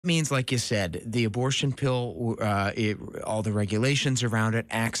Means, like you said, the abortion pill, all the regulations around it,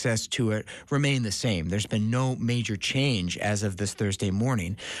 access to it remain the same. There's been no major change as of this Thursday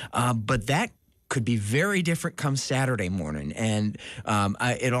morning, but that could be very different come Saturday morning. And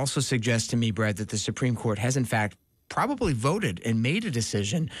it also suggests to me, Brad, that the Supreme Court has in fact probably voted and made a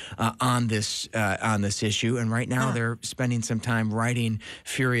decision on this issue, and right now they're spending some time writing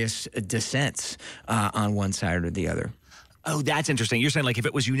furious dissents on one side or the other. Oh, that's interesting. You're saying like if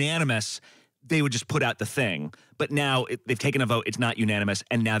it was unanimous, they would just put out the thing. But now they've taken a vote, it's not unanimous,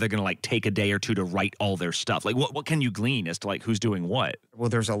 and now they're going to like take a day or two to write all their stuff. Like what can you glean as to like who's doing what? Well,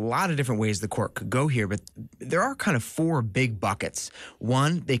 there's a lot of different ways the court could go here, but there are kind of four big buckets.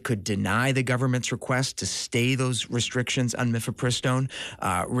 One, they could deny the government's request to stay those restrictions on mifepristone,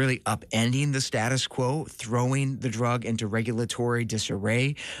 really upending the status quo, throwing the drug into regulatory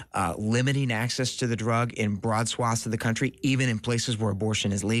disarray, limiting access to the drug in broad swaths of the country, even in places where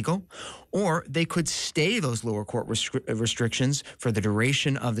abortion is legal. Or they could stay those lower court restrictions for the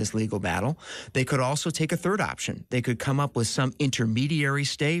duration of this legal battle. They could also take a third option. They could come up with some intermediary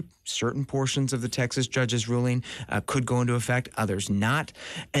stay. Certain portions of the Texas judge's ruling could go into effect, others not.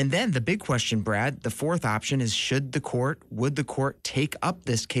 And then the big question, Brad, the fourth option is would the court take up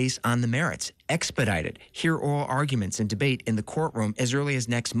this case on the merits, expedite it, hear oral arguments and debate in the courtroom as early as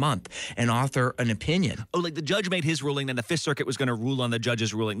next month, and author an opinion? Oh, like the judge made his ruling, then the Fifth Circuit was going to rule on the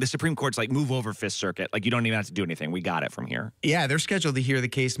judge's ruling. The Supreme Court's like, move over, Fifth Circuit. Like, you don't even have to do anything. We got it from here. Yeah, they're scheduled to hear the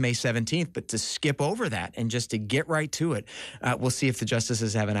case May 17th, but to skip over that and just to get right to it, we'll see if the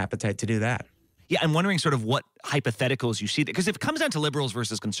justices have an appetite to do that. Yeah, I'm wondering sort of what hypotheticals you see. Because if it comes down to liberals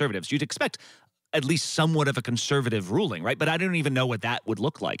versus conservatives, you'd expect at least somewhat of a conservative ruling, right? But I don't even know what that would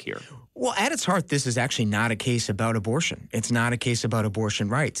look like here. Well, at its heart, this is actually not a case about abortion. It's not a case about abortion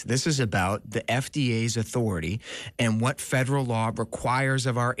rights. This is about the FDA's authority and what federal law requires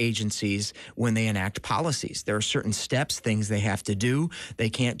of our agencies when they enact policies. There are certain steps, things they have to do. They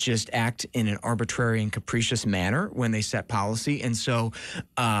can't just act in an arbitrary and capricious manner when they set policy. And so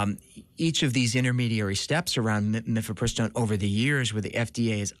each of these intermediary steps around mifepristone over the years where the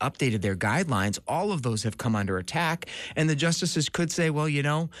FDA has updated their guidelines, all of those have come under attack. And the justices could say, well, you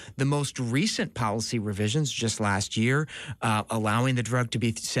know, the most recent policy revisions just last year, allowing the drug to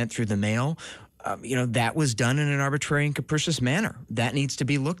be sent through the mail, that was done in an arbitrary and capricious manner. That needs to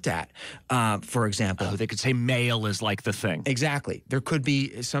be looked at, for example. Oh, they could say mail is like the thing. Exactly. There could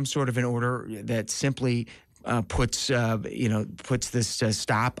be some sort of an order that simply puts this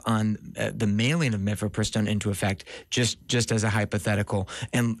stop on the mailing of mifepristone into effect, just as a hypothetical,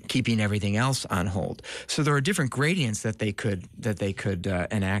 and keeping everything else on hold. So there are different gradients that they could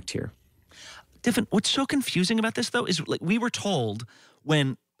enact here. What's so confusing about this, though, is like we were told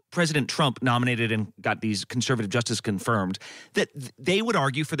when President Trump nominated and got these conservative justices confirmed that they would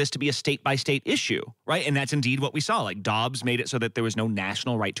argue for this to be a state-by-state issue, right? And that's indeed what we saw. Like Dobbs made it so that there was no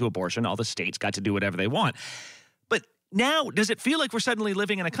national right to abortion. All the states got to do whatever they want. But now, does it feel like we're suddenly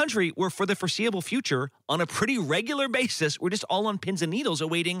living in a country where for the foreseeable future, on a pretty regular basis, we're just all on pins and needles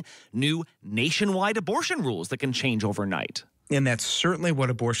awaiting new nationwide abortion rules that can change overnight? And that's certainly what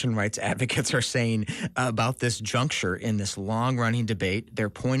abortion rights advocates are saying about this juncture in this long-running debate. They're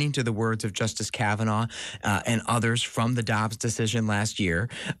pointing to the words of Justice Kavanaugh and others from the Dobbs decision last year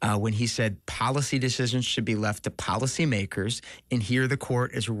when he said policy decisions should be left to policymakers. And here the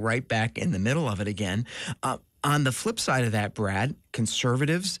court is right back in the middle of it again. On the flip side of that, Brad,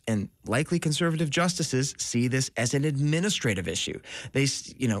 conservatives and likely conservative justices see this as an administrative issue. They,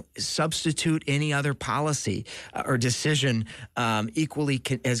 substitute any other policy or decision equally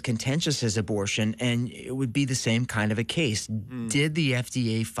as contentious as abortion, and it would be the same kind of a case. Did the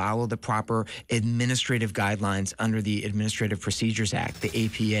FDA follow the proper administrative guidelines under the Administrative Procedures Act, the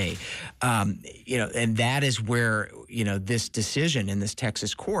APA? And that is where, this decision in this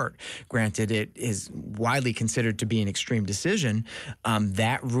Texas court, granted it is widely considered to be an extreme decision,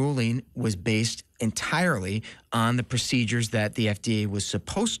 that ruling was based entirely on the procedures that the FDA was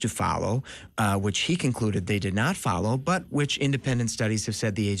supposed to follow, which he concluded they did not follow, but which independent studies have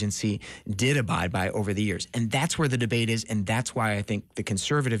said the agency did abide by over the years. And that's where the debate is, and that's why I think the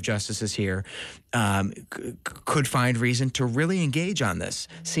conservative justices here could find reason to really engage on this,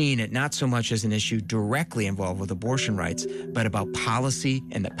 seeing it not so much as an issue directly involved with abortion rights, but about policy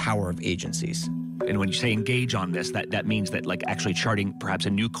and the power of agencies. And when you say engage on this, that means that like actually charting perhaps a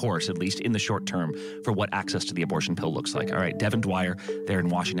new course, at least in the short term, for what access to the abortion pill looks like. All right, Devin Dwyer there in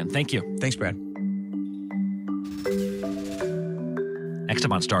Washington. Thank you. Thanks, Brad. Next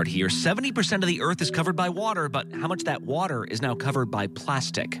up on Start here, 70% of the Earth is covered by water, but how much that water is now covered by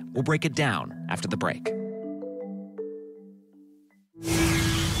plastic? We'll break it down after the break.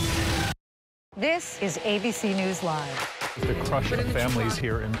 This is ABC News Live. The crush of families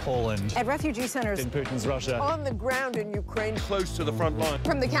here in Poland. At refugee centers In Putin's Russia. On the ground in Ukraine. Close to the front line.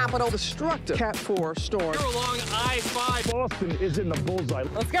 From the capital. Destructive. Cat 4 storm. You're along I-5. Boston is in the bullseye.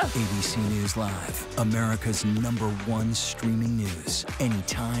 Let's go. ABC News Live, America's #1 streaming news.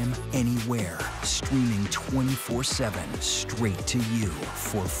 Anytime, anywhere. Streaming 24/7, straight to you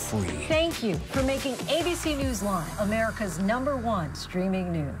for free. Thank you for making ABC News Live America's #1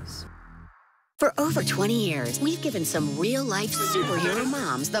 streaming news. For over 20 years, we've given some real-life superhero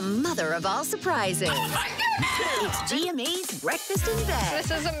moms the mother of all surprises. Oh my goodness! It's GMA's Breakfast in Bed. This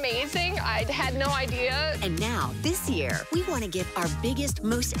is amazing. I had no idea. And now, this year, we want to give our biggest,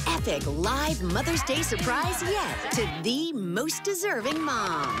 most epic live Mother's Day surprise yet to the most deserving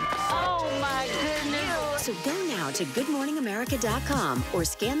mom. Oh my goodness. So go now to goodmorningamerica.com or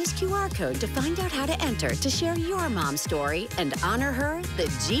scan this QR code to find out how to enter to share your mom's story and honor her the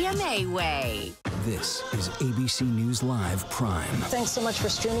GMA way. This is ABC News Live Prime. Thanks so much for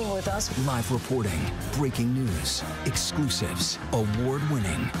streaming with us. Live reporting, breaking news, exclusives,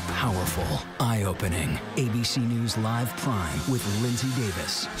 award-winning, powerful, eye-opening. ABC News Live Prime with Lindsay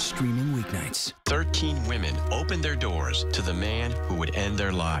Davis. Streaming weeknights. 13 women opened their doors to the man who would end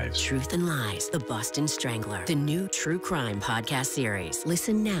their lives. Truth and Lies, The Boston Strangler, the new true crime podcast series.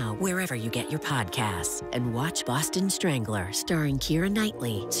 Listen now wherever you get your podcasts and watch Boston Strangler starring Keira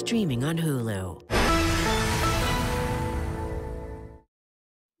Knightley, streaming on Hulu.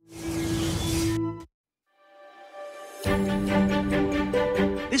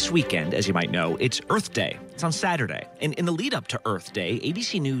 This weekend, as you might know, it's Earth Day. It's on Saturday. And in the lead up to Earth Day,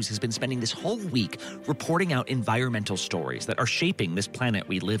 ABC News has been spending this whole week reporting out environmental stories that are shaping this planet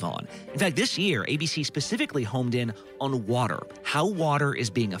we live on. In fact, this year, ABC specifically homed in on water, how water is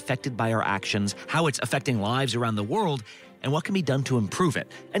being affected by our actions, how it's affecting lives around the world, and what can be done to improve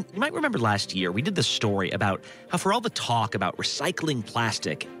it. And you might remember last year, we did this story about how for all the talk about recycling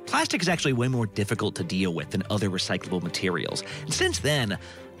plastic is actually way more difficult to deal with than other recyclable materials. And since then,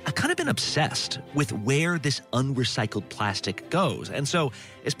 I've kind of been obsessed with where this unrecycled plastic goes. And so,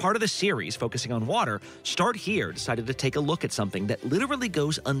 as part of the series focusing on water, Start Here decided to take a look at something that literally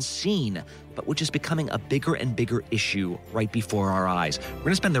goes unseen, but which is becoming a bigger and bigger issue right before our eyes. We're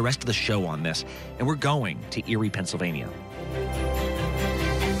going to spend the rest of the show on this, and we're going to Erie, Pennsylvania.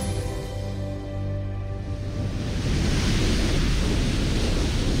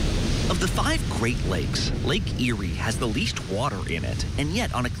 Of the 5 Great Lakes, Lake Erie has the least water in it, and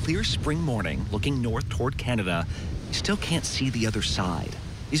yet on a clear spring morning, looking north toward Canada, you still can't see the other side.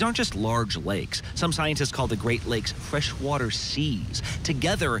 These aren't just large lakes. Some scientists call the Great Lakes freshwater seas.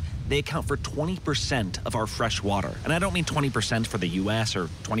 Together, they account for 20% of our fresh water. And I don't mean 20% for the U.S. or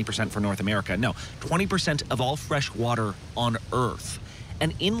 20% for North America. No, 20% of all fresh water on Earth.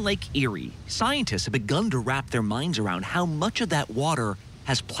 And in Lake Erie, scientists have begun to wrap their minds around how much of that water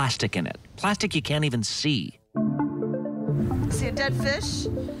has plastic in it. Plastic you can't even see. See a dead fish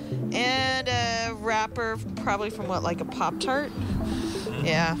and a wrapper, probably from what, like a Pop-Tart?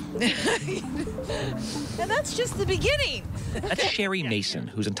 Yeah. And that's just the beginning. That's Sherry Mason,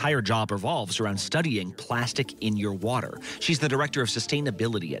 whose entire job revolves around studying plastic in your water. She's the director of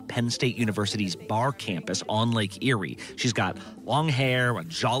sustainability at Penn State University's Barr campus on Lake Erie. She's got long hair, a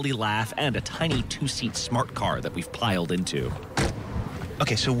jolly laugh, and a tiny 2-seat smart car that we've piled into.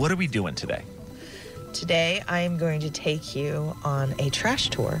 Okay, so what are we doing today? Today, I am going to take you on a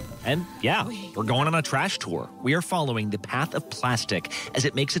trash tour. And yeah, we're going on a trash tour. We are following the path of plastic as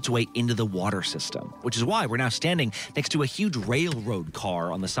it makes its way into the water system, which is why we're now standing next to a huge railroad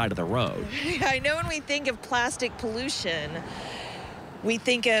car on the side of the road. I know when we think of plastic pollution, we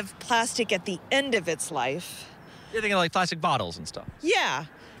think of plastic at the end of its life. You're thinking of like plastic bottles and stuff. Yeah,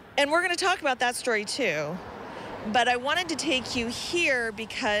 and we're going to talk about that story too. But I wanted to take you here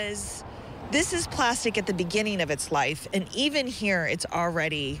because this is plastic at the beginning of its life, and even here, it's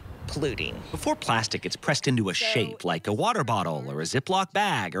already polluting. Before plastic gets pressed into a shape like a water bottle or a Ziploc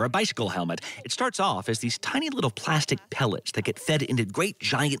bag or a bicycle helmet, it starts off as these tiny little plastic pellets that get fed into great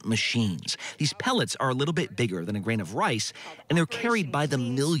giant machines. These pellets are a little bit bigger than a grain of rice, and they're carried by the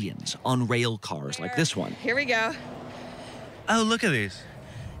millions on rail cars like this one. Here we go. Oh, look at these.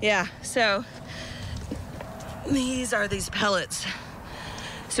 Yeah, so these are these pellets.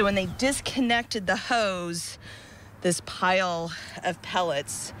 So when they disconnected the hose, this pile of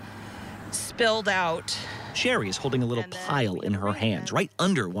pellets spilled out. Sherry is holding a little pile in her hands right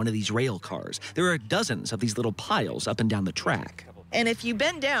under one of these rail cars. There are dozens of these little piles up and down the track. And if you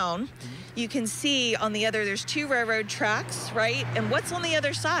bend down, you can see on the other, there's 2 railroad tracks, right? And what's on the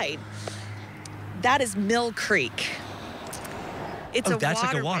other side? That is Mill Creek. It's a that's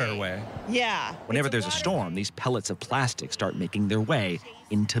like a waterway. waterway. Yeah. Whenever it's there's a storm, these pellets of plastic start making their way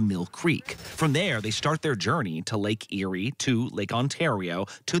into Mill Creek. From there, they start their journey to Lake Erie, to Lake Ontario,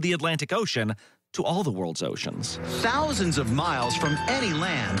 to the Atlantic Ocean, to all the world's oceans. Thousands of miles from any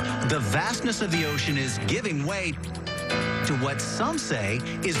land, the vastness of the ocean is giving way to what some say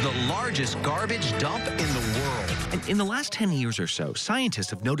is the largest garbage dump in the world. And in the last 10 years or so,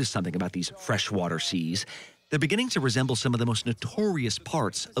 scientists have noticed something about these freshwater seas. They're beginning to resemble some of the most notorious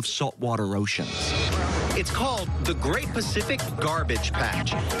parts of saltwater oceans. It's called the Great Pacific Garbage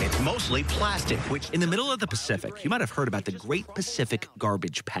Patch. It's mostly plastic, which... In the middle of the Pacific, you might have heard about the Great Pacific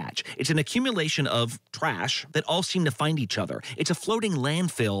Garbage Patch. It's an accumulation of trash that all seem to find each other. It's a floating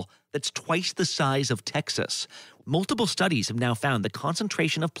landfill that's twice the size of Texas. Multiple studies have now found the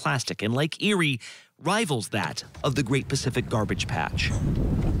concentration of plastic in Lake Erie rivals that of the Great Pacific Garbage Patch.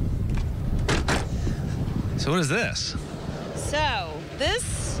 So what is this? So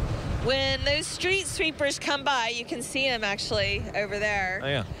this, when those street sweepers come by, you can see them actually over there. Oh,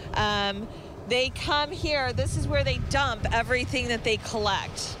 yeah. They come here. This is where they dump everything that they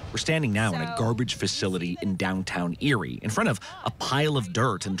collect. We're standing now in a garbage facility in downtown Erie, in front of a pile of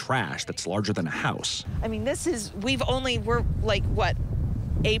dirt and trash that's larger than a house. I mean, we're like, what,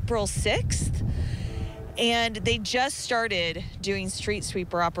 April 6th? And they just started doing street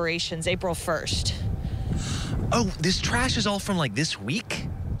sweeper operations April 1st. Oh, this trash is all from like this week?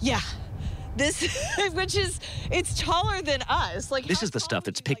 Yeah. It's taller than us. Like, this is the stuff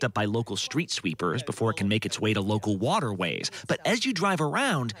that's picked up by local street sweepers before it can make its way to local waterways. But as you drive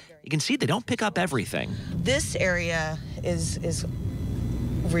around, you can see they don't pick up everything. This area is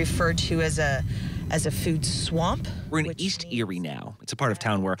referred to as a food swamp. We're in East Erie now. It's a part of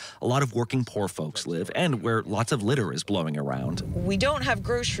town where a lot of working poor folks live and where lots of litter is blowing around. We don't have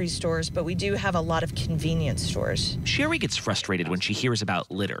grocery stores, but we do have a lot of convenience stores. Sherry gets frustrated when she hears about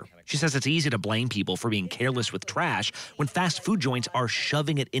litter. She says it's easy to blame people for being careless with trash when fast food joints are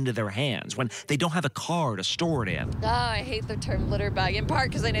shoving it into their hands, when they don't have a car to store it in. Oh, I hate the term litter bug, in part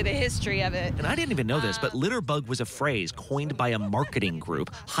because I know the history of it. And I didn't even know this, but litter bug was a phrase coined by a marketing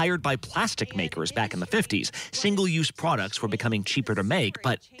group hired by plastic makers back in the 50s. Single-use products were becoming cheaper to make,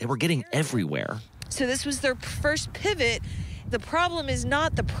 but they were getting everywhere. So this was their first pivot. The problem is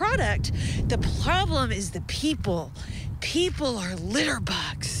not the product. The problem is the people. People are litter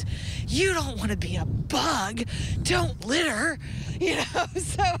bugs. You don't want to be a bug. Don't litter.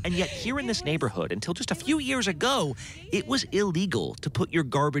 And yet here in this neighborhood, until just a few years ago, it was illegal to put your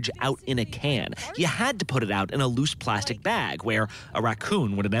garbage out in a can. You had to put it out in a loose plastic bag where a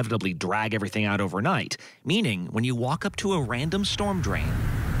raccoon would inevitably drag everything out overnight. Meaning, when you walk up to a random storm drain,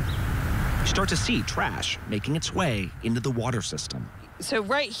 you start to see trash making its way into the water system. So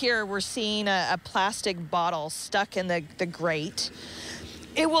right here, we're seeing a plastic bottle stuck in the grate.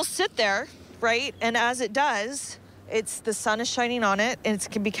 It will sit there, right? And as it does, the sun is shining on it, and it's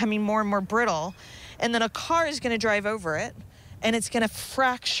becoming more and more brittle. And then a car is going to drive over it, and it's going to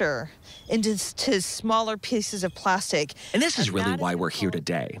fracture into smaller pieces of plastic. And this is really why we're here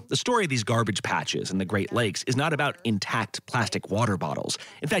today. The story of these garbage patches in the Great Lakes is not about intact plastic water bottles.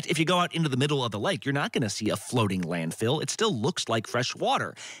 In fact, if you go out into the middle of the lake, you're not going to see a floating landfill. It still looks like fresh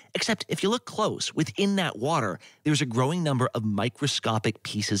water. Except if you look close, within that water, there's a growing number of microscopic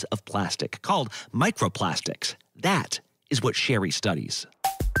pieces of plastic called microplastics. That is what Sherry studies.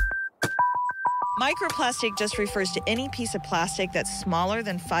 Microplastic just refers to any piece of plastic that's smaller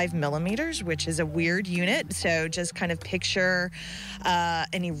than 5 millimeters, which is a weird unit. So just kind of picture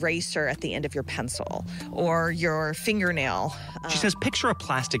an eraser at the end of your pencil or your fingernail. She says picture a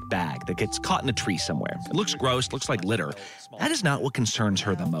plastic bag that gets caught in a tree somewhere. It looks gross, looks like litter. That is not what concerns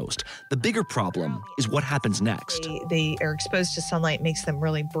her the most. The bigger problem is what happens next. They are exposed to sunlight, makes them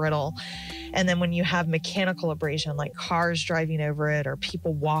really brittle. And then when you have mechanical abrasion, like cars driving over it or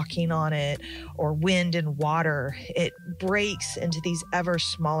people walking on it or wind and water, it breaks into these ever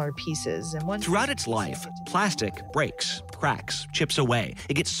smaller pieces. And throughout its life, plastic breaks, cracks, chips away.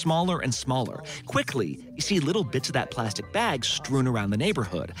 It gets smaller and smaller. Quickly, you see little bits of that plastic bag strewn around the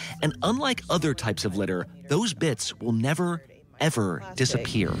neighborhood. And unlike other types of litter, those bits will never ever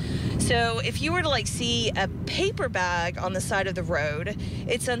disappear. So if you were to see a paper bag on the side of the road,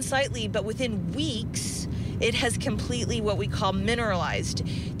 it's unsightly, but within weeks, it has completely what we call mineralized.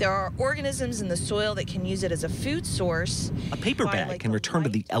 There are organisms in the soil that can use it as a food source. A paper bag can return to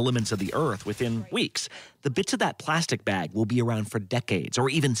the elements of the earth within weeks. The bits of that plastic bag will be around for decades or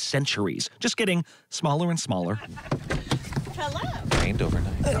even centuries, just getting smaller and smaller. Hello. Rained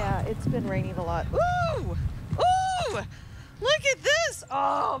overnight. Yeah, it's been raining a lot. Ooh! Ooh! Look at this!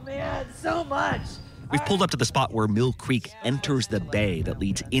 Oh man, so much. We've pulled up to the spot where Mill Creek enters the bay that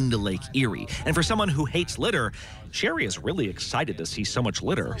leads into Lake Erie. And for someone who hates litter, Sherry is really excited to see so much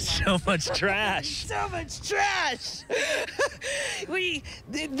litter. So much trash. So much trash.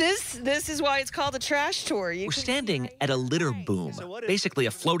 This is why it's called a trash tour. We're standing at a litter boom, basically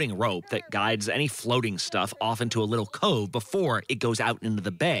a floating rope that guides any floating stuff off into a little cove before it goes out into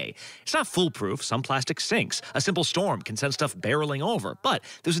the bay. It's not foolproof. Some plastic sinks. A simple storm can send stuff barreling over. But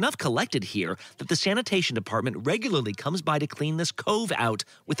there's enough collected here that the sanitation department regularly comes by to clean this cove out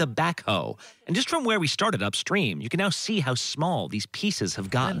with a backhoe. And just from where we started upstream, you can now see how small these pieces have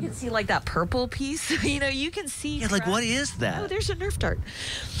gotten. You can see like that purple piece. You can see. Yeah, like what is that? Oh, there's a Nerf dart.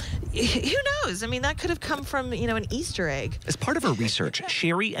 Who knows? I mean, that could have come from, an Easter egg. As part of her research,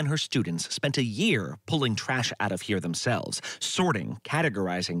 Sherry and her students spent a year pulling trash out of here themselves, sorting,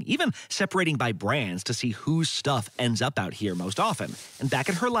 categorizing, even separating by brands to see whose stuff ends up out here most often. And back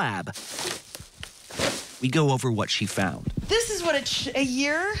at her lab, we go over what she found. This is what a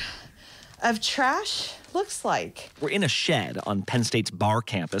year of trash looks like. We're in a shed on Penn State's Barr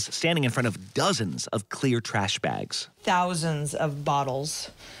campus, standing in front of dozens of clear trash bags. Thousands of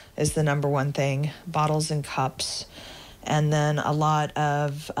bottles is the number one thing. Bottles and cups. And then a lot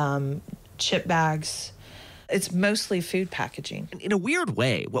of chip bags. It's mostly food packaging. In a weird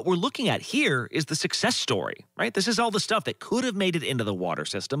way, what we're looking at here is the success story, right? This is all the stuff that could have made it into the water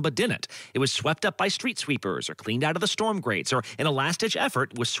system, but didn't. It was swept up by street sweepers or cleaned out of the storm grates, or in a last-ditch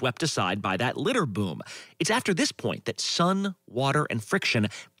effort was swept aside by that litter boom. It's after this point that sun, water, and friction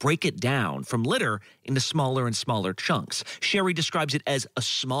break it down from litter into smaller and smaller chunks. Sherry describes it as a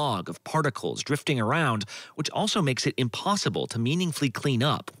smog of particles drifting around, which also makes it impossible to meaningfully clean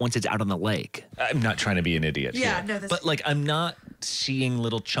up once it's out on the lake. I'm not trying to be an idiot. Yeah, here, no, but I'm not seeing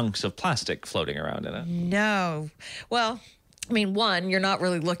little chunks of plastic floating around in it. No. Well, one, you're not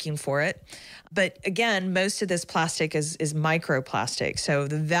really looking for it. But again, most of this plastic is microplastic. So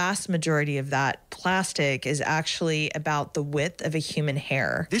the vast majority of that plastic is actually about the width of a human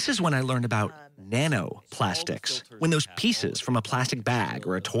hair. This is when I learned about nanoplastics, when those pieces from a plastic bag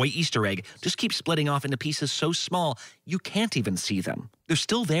or a toy Easter egg just keep splitting off into pieces so small you can't even see them. They're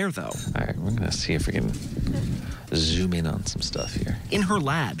still there, though. All right, we're going to see if we can zoom in on some stuff here. In her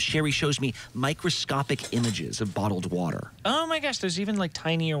lab, Sherry shows me microscopic images of bottled water. Oh my gosh, there's even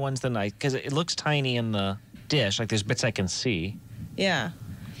tinier ones than because it looks tiny in the dish. There's bits I can see. Yeah.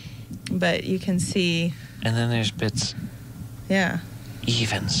 But you can see. And then there's bits. Yeah.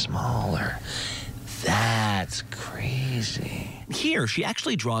 Even smaller. That's crazy. Here, she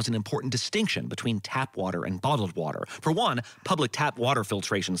actually draws an important distinction between tap water and bottled water. For one, public tap water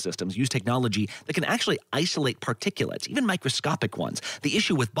filtration systems use technology that can actually isolate particulates, even microscopic ones. The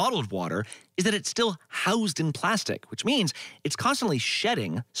issue with bottled water is that it's still housed in plastic, which means it's constantly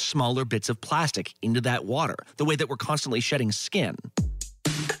shedding smaller bits of plastic into that water, the way that we're constantly shedding skin.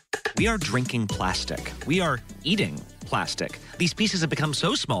 We are drinking plastic. We are eating plastic. These pieces have become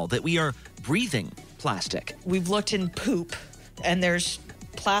so small that we are breathing plastic. We've looked in poop, and there's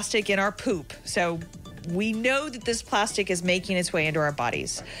plastic in our poop. So we know that this plastic is making its way into our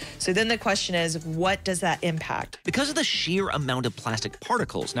bodies. So then the question is, what does that impact? Because of the sheer amount of plastic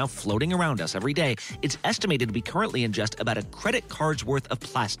particles now floating around us every day, it's estimated we currently ingest about a credit card's worth of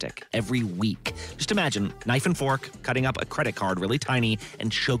plastic every week. Just imagine knife and fork, cutting up a credit card really tiny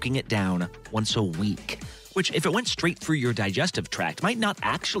and choking it down once a week. Which, if it went straight through your digestive tract, might not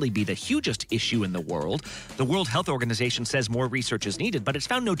actually be the hugest issue in the world. The World Health Organization says more research is needed, but it's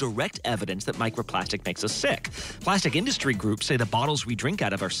found no direct evidence that microplastic makes us sick. Plastic industry groups say the bottles we drink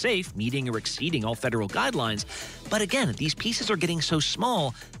out of are safe, meeting or exceeding all federal guidelines. But again, these pieces are getting so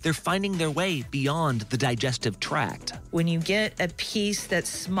small, they're finding their way beyond the digestive tract. When you get a piece that's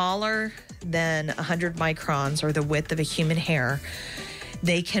smaller than 100 microns, or the width of a human hair,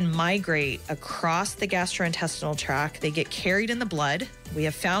 they can migrate across the gastrointestinal tract. They get carried in the blood. We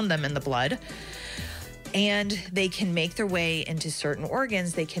have found them in the blood. And they can make their way into certain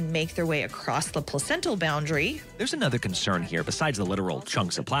organs. They can make their way across the placental boundary. There's another concern here besides the literal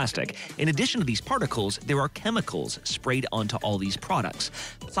chunks of plastic. In addition to these particles, there are chemicals sprayed onto all these products.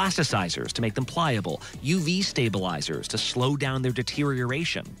 Plasticizers to make them pliable, UV stabilizers to slow down their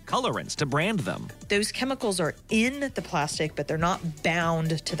deterioration, colorants to brand them. Those chemicals are in the plastic, but they're not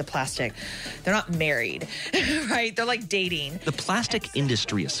bound to the plastic. They're not married, right? They're like dating. The Plastic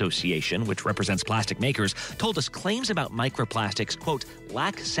Industry Association, which represents plastic makers, told us claims about microplastics, quote,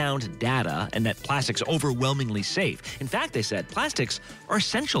 lack sound data and that plastics are overwhelmingly safe. In fact, they said plastics are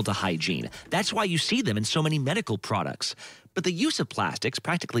essential to hygiene. That's why you see them in so many medical products. But the use of plastics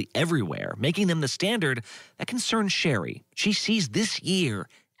practically everywhere, making them the standard, that concerns Sherry. She sees this year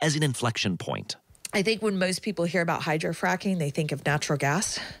as an inflection point. I think when most people hear about hydrofracking, they think of natural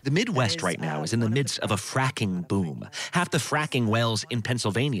gas. The Midwest right now is in the midst of a fracking boom. Half the fracking wells in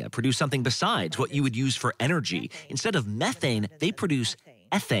Pennsylvania produce something besides what you would use for energy. Instead of methane, they produce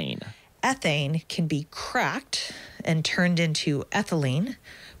ethane. Ethane can be cracked and turned into ethylene,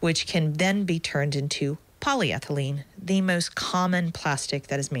 which can then be turned into polyethylene, the most common plastic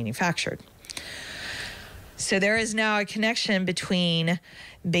that is manufactured. So there is now a connection between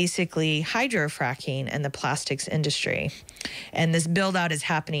basically hydrofracking and the plastics industry. And this build out is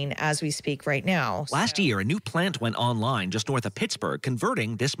happening as we speak right now. Last year, a new plant went online just north of Pittsburgh,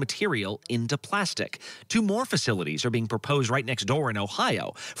 converting this material into plastic. 2 more facilities are being proposed right next door in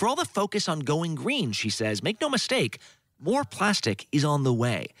Ohio. For all the focus on going green, she says, make no mistake, more plastic is on the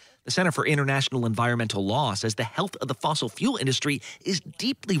way. The Center for International Environmental Law says the health of the fossil fuel industry is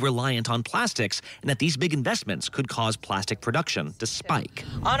deeply reliant on plastics and that these big investments could cause plastic production to spike.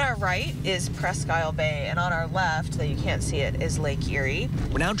 On our right is Presque Isle Bay, and on our left, that you can't see it, is Lake Erie.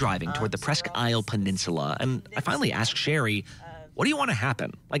 We're now driving toward the Presque Isle Peninsula, and I finally asked Sherry, what do you want to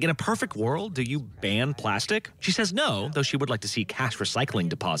happen? Like in a perfect world, do you ban plastic? She says no, though she would like to see cash recycling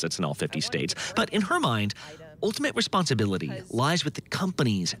deposits in all 50 states. But in her mind, ultimate responsibility lies with the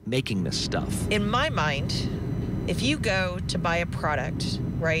companies making this stuff. In my mind, if you go to buy a product,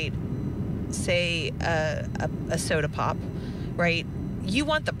 right, say a soda pop, right, you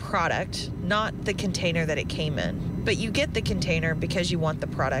want the product, not the container that it came in. But you get the container because you want the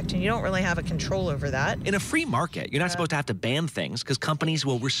product, and you don't really have a control over that. In a free market, you're not supposed to have to ban things because companies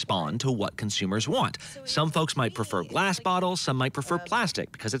will respond to what consumers want. Some folks might prefer glass bottles, some might prefer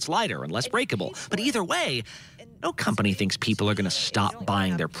plastic because it's lighter and less breakable. But either way, no company thinks people are going to stop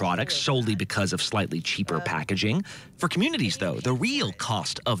buying their products solely because of slightly cheaper packaging. For communities, though, the real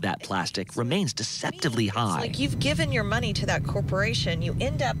cost of that plastic remains deceptively high. Like you've given your money to that corporation, you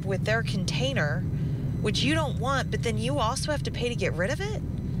end up with their container, which you don't want, but then you also have to pay to get rid of it?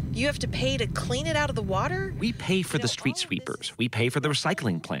 You have to pay to clean it out of the water? We pay for the street sweepers. We pay for the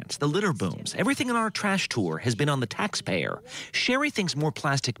recycling plants, the litter booms. Everything in our trash tour has been on the taxpayer. Sherry thinks more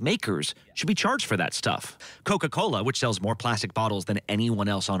plastic makers should be charged for that stuff. Coca-Cola, which sells more plastic bottles than anyone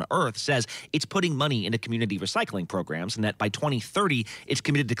else on Earth, says it's putting money into community recycling programs and that by 2030, it's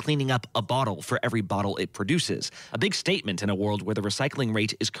committed to cleaning up a bottle for every bottle it produces. A big statement in a world where the recycling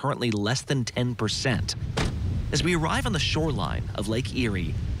rate is currently less than 10%. As we arrive on the shoreline of Lake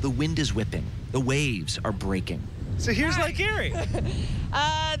Erie, the wind is whipping. The waves are breaking. So here's Lake Erie.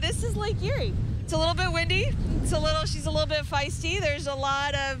 This is Lake Erie. It's a little bit windy. She's a little bit feisty. There's a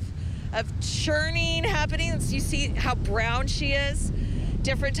lot of churning happening. You see how brown she is.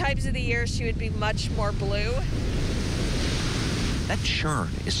 Different times of the year, she would be much more blue. That churn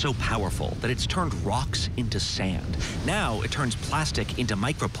is so powerful that it's turned rocks into sand. Now it turns plastic into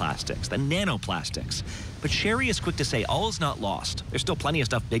microplastics, then nanoplastics. But Sherry is quick to say all is not lost. There's still plenty of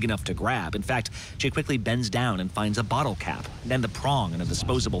stuff big enough to grab. In fact, she quickly bends down and finds a bottle cap, then the prong and a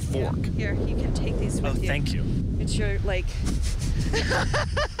disposable fork. Here, you can take these with you. Oh, thank you. It's your, like...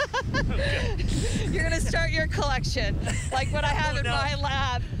 You're going to start your collection, like what I have in my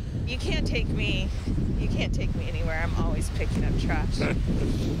lab. You can't take me anywhere. I'm always picking up trash.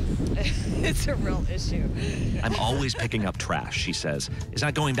 It's a real issue. I'm always picking up trash, she says. Is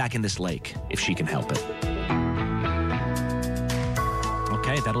not going back in this lake if she can help it.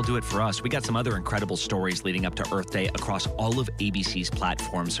 Okay, that'll do it for us. We got some other incredible stories leading up to Earth Day across all of ABC's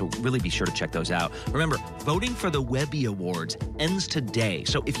platforms, so really be sure to check those out. Remember, voting for the Webby Awards ends today,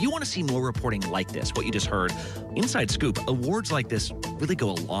 so if you want to see more reporting like this, what you just heard, Inside Scoop, awards like this really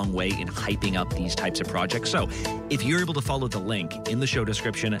go a long way in hyping up these types of projects. So if you're able to follow the link in the show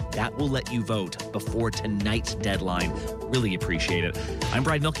description, that will let you vote before tonight's deadline. Really appreciate it. I'm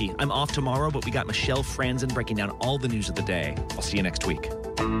Brad Milkey. I'm off tomorrow, but we got Michelle Franzen breaking down all the news of the day. I'll see you next week.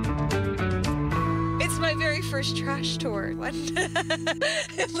 It's my very first trash tour.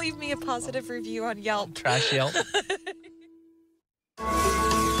 Leave me a positive review on Yelp. Trash Yelp.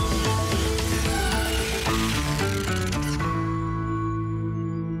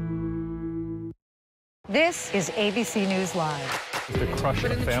 This is ABC News Live. The crush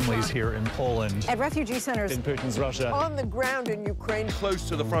of families here in Poland. At refugee centers In Putin's Russia. On the ground in Ukraine. Close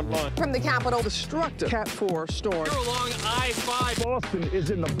to the front line. From the capital, destructive Cat 4 storm. We're along I-5. Boston is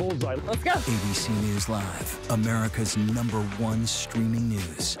in the bullseye. Let's go. ABC News Live, America's #1 streaming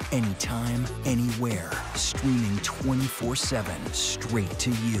news. Anytime, anywhere. Streaming 24/7, straight to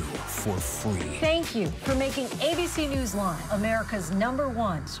you for free. Thank you for making ABC News Live America's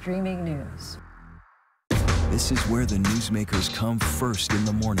 #1 streaming news. This is where the newsmakers come first in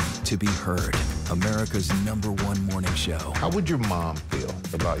the morning to be heard. America's #1 morning show. How would your mom feel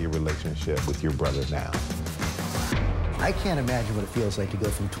about your relationship with your brother now? I can't imagine what it feels like to go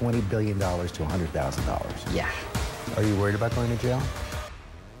from $20 billion to $100,000. Yeah. Are you worried about going to jail?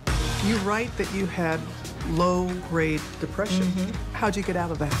 You write that you had low-grade depression. How'd you get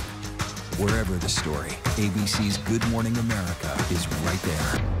out of that? Wherever the story, ABC's Good Morning America is right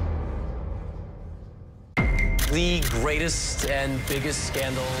there. The greatest and biggest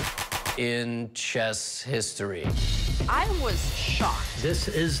scandal in chess history. I was shocked. This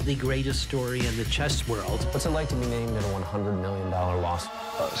is the greatest story in the chess world. What's it like to be named in a $100 million loss?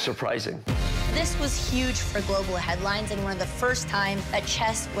 Surprising. This was huge for global headlines and one of the first times that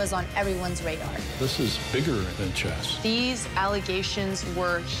chess was on everyone's radar. This is bigger than chess. These allegations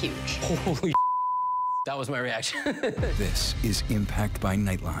were huge. Holy that was my reaction. This is Impact by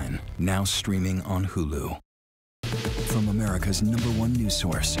Nightline, now streaming on Hulu. From America's #1 news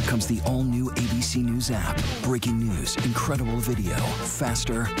source comes the all-new ABC News app. Breaking news, incredible video,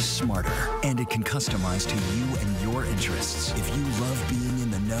 faster, smarter, and it can customize to you and your interests. If you love being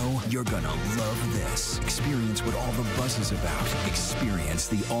in the know, you're gonna love this. Experience what all the buzz is about. Experience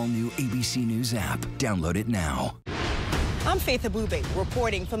the all-new ABC News app. Download it now. I'm Faith Abube,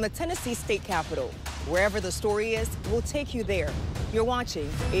 reporting from the Tennessee State Capitol. Wherever the story is, we'll take you there. You're watching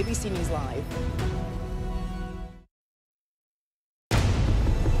ABC News Live.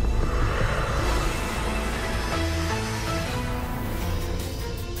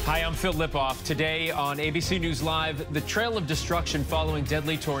 Hi, I'm Phil Lipoff. Today on ABC News Live, the trail of destruction following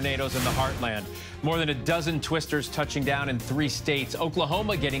deadly tornadoes in the heartland. More than a dozen twisters touching down in 3 states.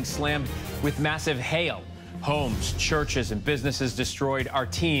 Oklahoma getting slammed with massive hail. Homes, churches, and businesses destroyed. Our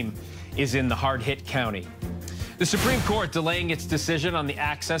team is in the hard-hit county. The Supreme Court delaying its decision on the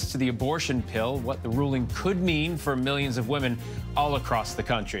access to the abortion pill, what the ruling could mean for millions of women all across the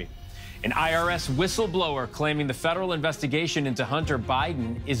country. An IRS whistleblower claiming the federal investigation into Hunter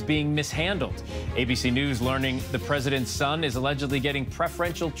Biden is being mishandled. ABC News learning the president's son is allegedly getting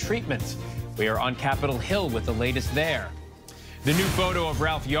preferential treatment. We are on Capitol Hill with the latest there. The new photo of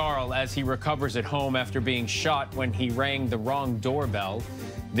Ralph Yarl as he recovers at home after being shot when he rang the wrong doorbell.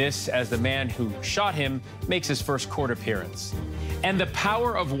 This as the man who shot him makes his first court appearance. And the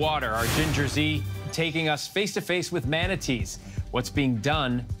power of water, our Ginger Z taking us face-to-face with manatees. What's being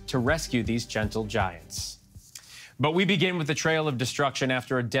done to rescue these gentle giants. But we begin with the trail of destruction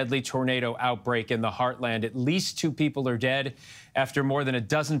after a deadly tornado outbreak in the heartland. At least 2 people are dead after more than a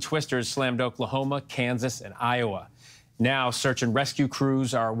dozen twisters slammed Oklahoma, Kansas, and Iowa. Now, search and rescue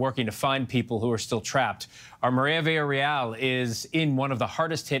crews are working to find people who are still trapped. Our Maria Villarreal is in one of the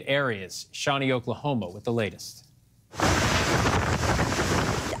hardest hit areas, Shawnee, Oklahoma, with the latest.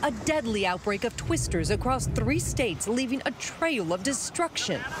 A deadly outbreak of twisters across 3 states, leaving a trail of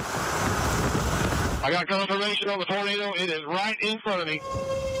destruction. I got confirmation on the tornado. It is right in front of me.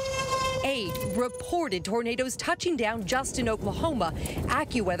 8 reported tornadoes touching down just in Oklahoma.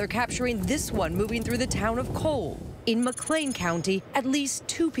 AccuWeather capturing this one moving through the town of Cole. In McLean County, at least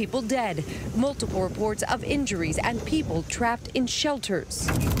 2 people dead. Multiple reports of injuries and people trapped in shelters.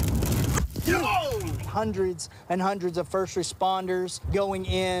 Hundreds and hundreds of first responders going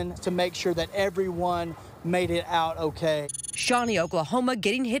in to make sure that everyone made it out okay. Shawnee, Oklahoma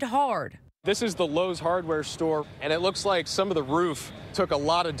getting hit hard. This is the Lowe's hardware store, and it looks like some of the roof took a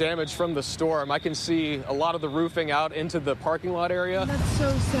lot of damage from the storm. I can see a lot of the roofing out into the parking lot area. That's so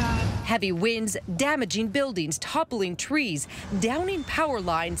sad. Heavy winds damaging buildings, toppling trees, downing power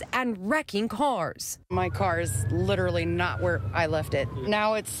lines, and wrecking cars. My car is literally not where I left it.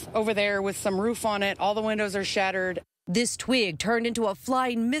 Now it's over there with some roof on it. All the windows are shattered. This twig turned into a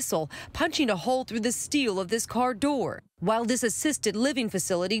flying missile, punching a hole through the steel of this car door, while this assisted living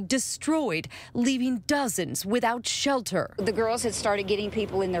facility destroyed, leaving dozens without shelter. The girls had started getting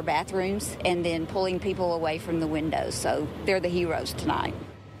people in their bathrooms and then pulling people away from the windows, so they're the heroes tonight.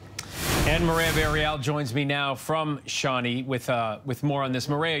 And Maria Villarreal joins me now from Shawnee with more on this.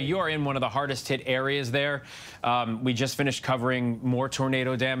 Maria, you are in one of the hardest hit areas there. We just finished covering more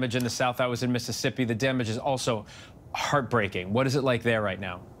tornado damage in the south. I was in Mississippi. The damage is also heartbreaking. What is it like there right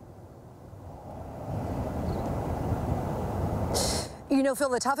now? You know, Phil,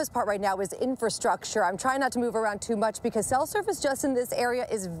 the toughest part right now is infrastructure. I'm trying not to move around too much because cell service just in this area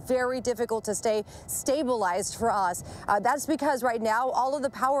is very difficult to stay stabilized for us. That's because right now all of the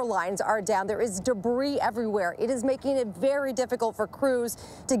power lines are down. There is debris everywhere. It is making it very difficult for crews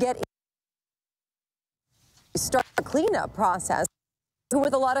to start the cleanup process.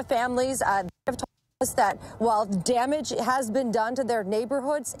 With a lot of families, they have told us that while damage has been done to their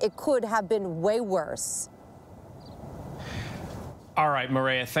neighborhoods, it could have been way worse. All right,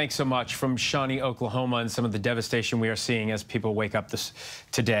 Maria, thanks so much from Shawnee, Oklahoma, and some of the devastation we are seeing as people wake up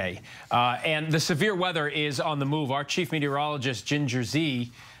today. And the severe weather is on the move. Our chief meteorologist, Ginger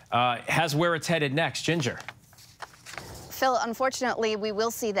Z, has where it's headed next. Ginger. Phil, unfortunately, we will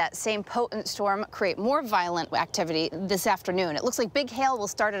see that same potent storm create more violent activity this afternoon. It looks like big hail will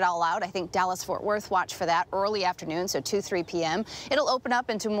start it all out. I think Dallas-Fort Worth watch for that early afternoon, so 2-3 p.m. It'll open up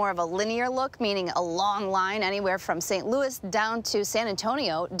into more of a linear look, meaning a long line anywhere from St. Louis down to San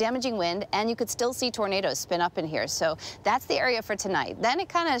Antonio, damaging wind, and you could still see tornadoes spin up in here. So that's the area for tonight. Then it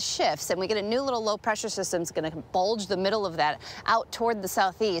kind of shifts, and we get a new little low pressure system that's going to bulge the middle of that out toward the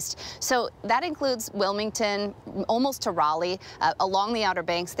southeast. So that includes Wilmington, almost to Raleigh, along the Outer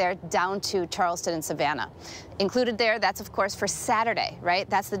Banks there, down to Charleston and Savannah. Included there, that's of course for Saturday, right?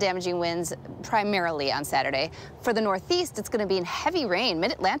 That's the damaging winds primarily on Saturday. For the Northeast, it's going to be in heavy rain,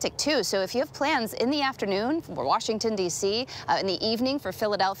 Mid-Atlantic too. So if you have plans in the afternoon for Washington, D.C., in the evening for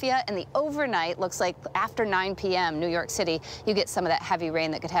Philadelphia, and the overnight looks like after 9 p.m. New York City, you get some of that heavy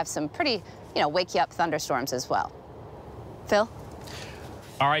rain that could have some pretty, wake you up thunderstorms as well. Phil?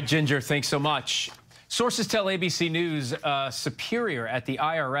 All right, Ginger, thanks so much. Sources tell ABC News a superior at the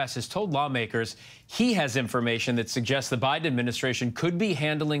IRS has told lawmakers he has information that suggests the Biden administration could be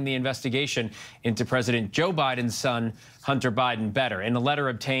handling the investigation into President Joe Biden's son, Hunter Biden, better. In a letter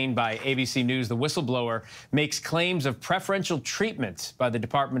obtained by ABC News, the whistleblower makes claims of preferential treatment by the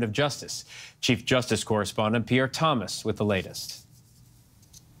Department of Justice. Chief Justice correspondent Pierre Thomas with the latest.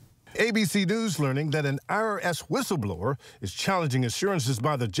 ABC News learning that an IRS whistleblower is challenging assurances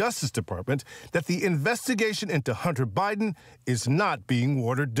by the Justice Department that the investigation into Hunter Biden is not being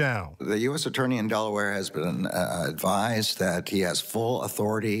watered down. The U.S. Attorney in Delaware has been advised that he has full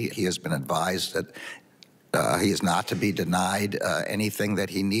authority. He has been advised that he is not to be denied anything that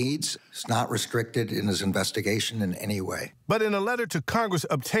he needs. It's not restricted in his investigation in any way. But in a letter to Congress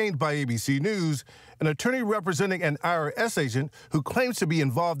obtained by ABC News, an attorney representing an IRS agent who claims to be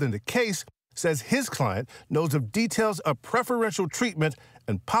involved in the case says his client knows of details of preferential treatment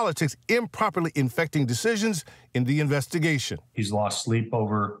and politics improperly infecting decisions in the investigation. He's lost sleep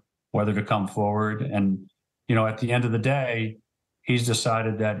over whether to come forward. And, at the end of the day, he's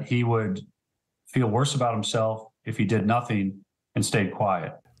decided that he would feel worse about himself if he did nothing and stayed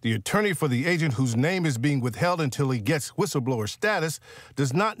quiet. The attorney for the agent, whose name is being withheld until he gets whistleblower status,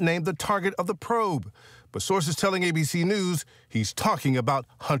 does not name the target of the probe. But sources telling ABC News he's talking about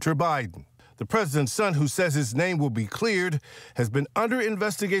Hunter Biden. The president's son, who says his name will be cleared, has been under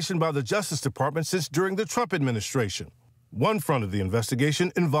investigation by the Justice Department since during the Trump administration. One front of the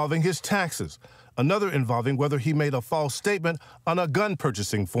investigation involving his taxes, another involving whether he made a false statement on a gun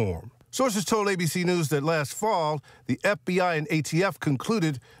purchasing form. Sources told ABC News that last fall, the FBI and ATF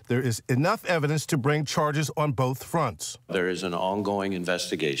concluded there is enough evidence to bring charges on both fronts. There is an ongoing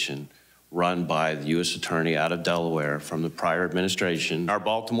investigation run by the U.S. Attorney out of Delaware from the prior administration. Our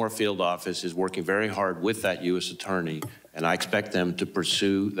Baltimore field office is working very hard with that U.S. Attorney, and I expect them to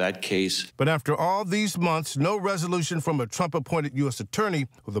pursue that case. But after all these months, no resolution from a Trump-appointed U.S. Attorney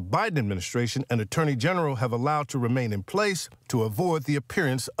who the Biden administration and Attorney General have allowed to remain in place to avoid the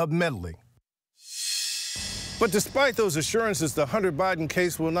appearance of meddling. But despite those assurances, the Hunter Biden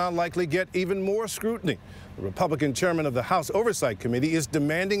case will now likely get even more scrutiny. The Republican chairman of the House Oversight Committee is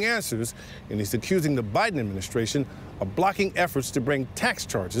demanding answers, and he's accusing the Biden administration of blocking efforts to bring tax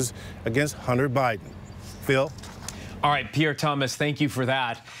charges against Hunter Biden. Phil? All right, Pierre Thomas, thank you for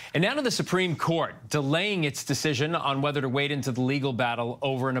that. And now to the Supreme Court, delaying its decision on whether to wade into the legal battle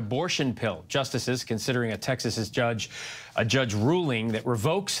over an abortion pill. Justices considering a judge ruling that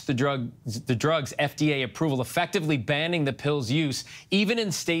revokes the drug's FDA approval, effectively banning the pill's use, even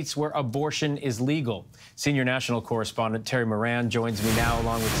in states where abortion is legal. Senior national correspondent Terry Moran joins me now,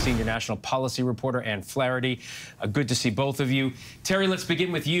 along with senior national policy reporter Ann Flaherty. Good to see both of you. Terry, let's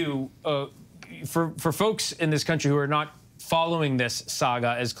begin with you. For folks in this country who are not following this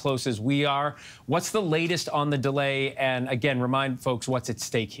saga as close as we are, what's the latest on the delay? And again, remind folks what's at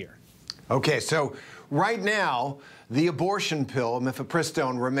stake here. Okay, so right now, the abortion pill,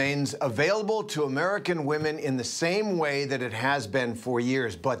 mifepristone, remains available to American women in the same way that it has been for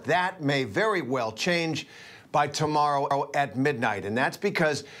years. But that may very well change by tomorrow at midnight. And that's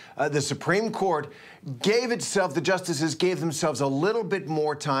because the Supreme Court the justices gave themselves a little bit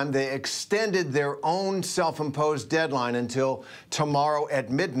more time. They extended their own self-imposed deadline until tomorrow at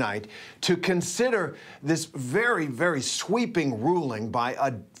midnight to consider this very, very sweeping ruling by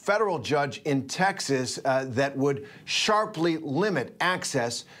a federal judge in Texas that would sharply limit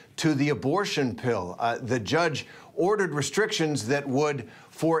access to the abortion pill. The judge ordered restrictions that would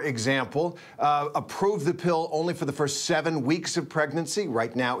for example, approve the pill only for the first 7 weeks of pregnancy.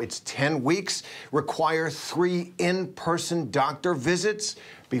 Right now, it's 10 weeks. Require 3 in-person doctor visits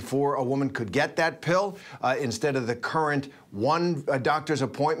before a woman could get that pill, instead of the current 1 doctor's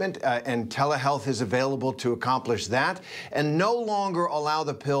appointment, and telehealth is available to accomplish that, and no longer allow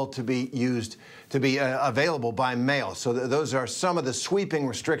the pill to be used, to be available by mail. So those are some of the sweeping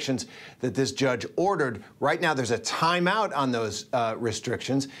restrictions that this judge ordered. Right now, there's a timeout on those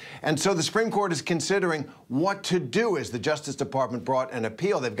restrictions, and so the Supreme Court is considering what to do as the Justice Department brought an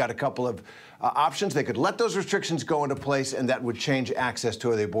appeal. They've got a couple of options. They could let those restrictions go into place, and that would change access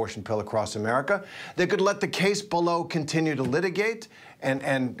to the abortion pill across America. They could let the case below continue to litigate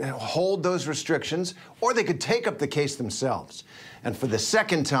and hold those restrictions, or they could take up the case themselves. And for the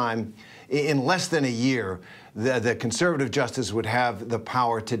second time in less than a year, the conservative justice would have the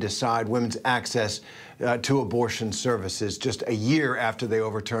power to decide women's access to abortion services just a year after they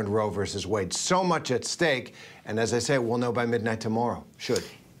overturned Roe versus Wade. So much at stake, and as I say, we'll know by midnight tomorrow. Should.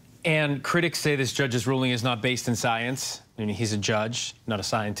 And critics say this judge's ruling is not based in science. I mean, he's a judge, not a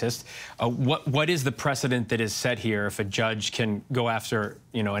scientist. What is the precedent that is set here if a judge can go after,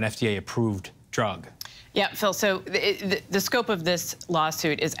 an FDA-approved drug? Yeah, Phil, so the scope of this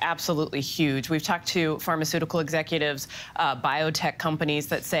lawsuit is absolutely huge. We've talked to pharmaceutical executives, biotech companies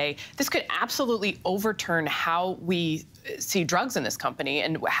that say this could absolutely overturn how we see drugs in this company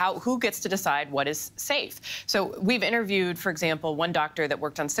and who gets to decide what is safe. So we've interviewed, for example, one doctor that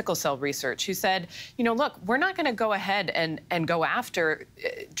worked on sickle cell research who said, look, we're not going to go ahead and go after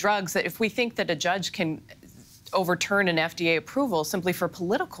drugs that if we think that a judge can overturn an FDA approval simply for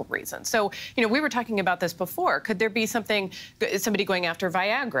political reasons. So, we were talking about this before. Could there be somebody going after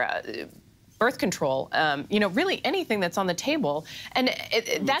Viagra, birth control, really anything that's on the table? And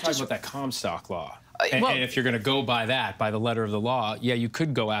that just about that Comstock law. And if you're going to go by that, by the letter of the law, yeah, you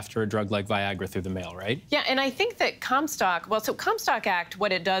could go after a drug like Viagra through the mail, right? Yeah, and I think that Comstock Act,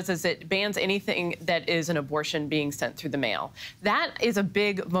 what it does is it bans anything that is an abortion being sent through the mail. That is a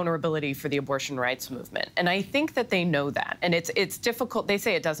big vulnerability for the abortion rights movement, and I think that they know that. And it's difficult. They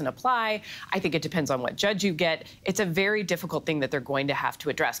say it doesn't apply. I think it depends on what judge you get. It's a very difficult thing that they're going to have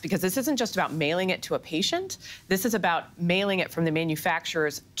to address, because this isn't just about mailing it to a patient. This is about mailing it from the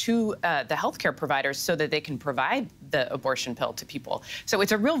manufacturers to the healthcare providers so that they can provide the abortion pill to people. So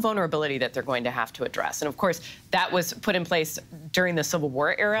it's a real vulnerability that they're going to have to address. And of course, that was put in place during the Civil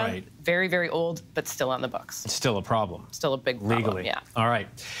War era. Right. Very, very old, but still on the books. It's still a problem. Still a big problem, legally. Yeah. All right.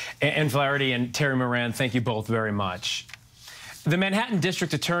 And Flaherty and Terry Moran, thank you both very much. The Manhattan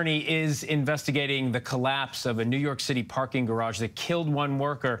District Attorney is investigating the collapse of a New York City parking garage that killed 1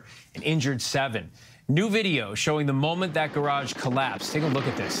 worker and injured 7. New video showing the moment that garage collapsed. Take a look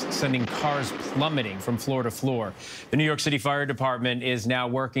at this, sending cars plummeting from floor to floor. The New York City Fire Department is now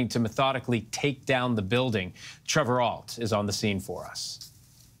working to methodically take down the building. Trevor Ault is on the scene for us.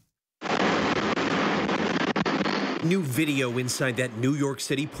 New video inside that New York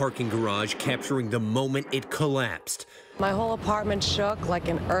City parking garage capturing the moment it collapsed. My whole apartment shook like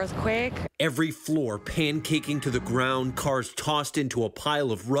an earthquake. Every floor pancaking to the ground, cars tossed into a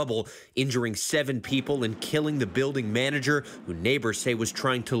pile of rubble, injuring 7 people and killing the building manager, who neighbors say was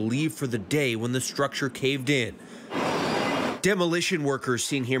trying to leave for the day when the structure caved in. Demolition workers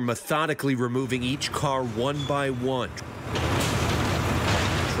seen here methodically removing each car one by one,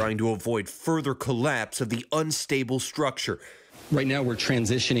 trying to avoid further collapse of the unstable structure. Right now, we're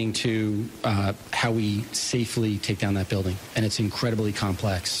transitioning to how we safely take down that building, and it's incredibly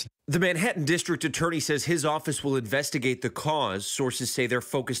complex. The Manhattan District Attorney says his office will investigate the cause. Sources say they're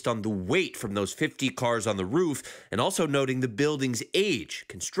focused on the weight from those 50 cars on the roof, and also noting the building's age,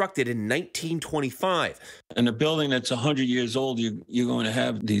 constructed in 1925. In a building that's 100 years old, you're going to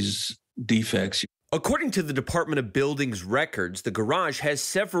have these defects. According to the Department of Buildings records, the garage has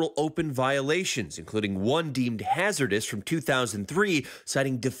several open violations, including one deemed hazardous from 2003,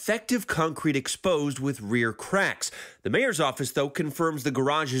 citing defective concrete exposed with rear cracks. The mayor's office, though, confirms the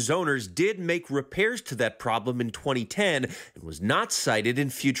garage's owners did make repairs to that problem in 2010 and was not cited in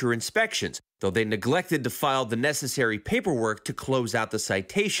future inspections, though they neglected to file the necessary paperwork to close out the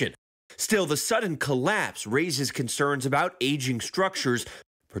citation. Still, the sudden collapse raises concerns about aging structures,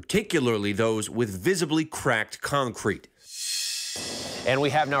 particularly those with visibly cracked concrete. And we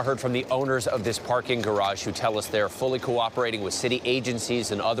have now heard from the owners of this parking garage, who tell us they're fully cooperating with city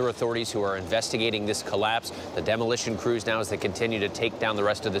agencies and other authorities who are investigating this collapse. The demolition crews now, as they continue to take down the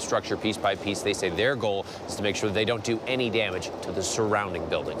rest of the structure piece by piece, they say their goal is to make sure they don't do any damage to the surrounding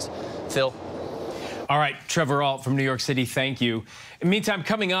buildings. Phil? All right, Trevor Ault from New York City, thank you. In the meantime,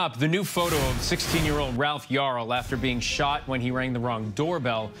 coming up, the new photo of 16-year-old Ralph Yarl after being shot when he rang the wrong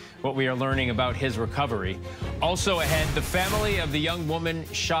doorbell, what we are learning about his recovery. Also ahead, the family of the young woman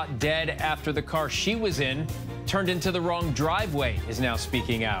shot dead after the car she was in turned into the wrong driveway is now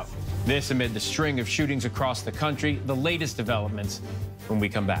speaking out. This amid the string of shootings across the country. The latest developments when we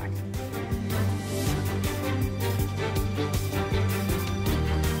come back.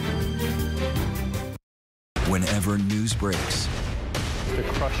 Whenever news breaks. The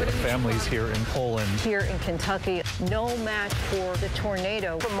crush of families here in Poland. Here in Kentucky, no match for the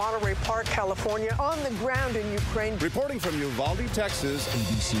tornado. From Monterey Park, California, on the ground in Ukraine. Reporting from Uvalde, Texas.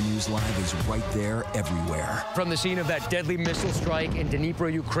 ABC News Live is right there everywhere. From the scene of that deadly missile strike in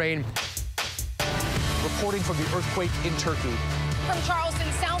Dnipro, Ukraine. Reporting from the earthquake in Turkey. From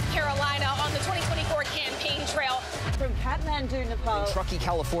Charleston, South Carolina, on the 2024 campaign trail. From Kathmandu, Nepal. In Truckee,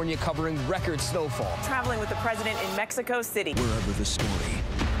 California, covering record snowfall. Traveling with the president in Mexico City. Wherever the story.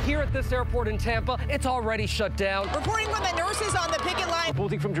 Here at this airport in Tampa, it's already shut down. Reporting from the nurses on the picket line.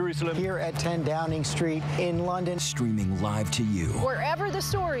 Reporting from Jerusalem. Here at 10 Downing Street in London. Streaming live to you. Wherever the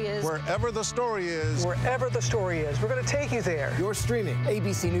story is. Wherever the story is. Wherever the story is. We're going to take you there. You're streaming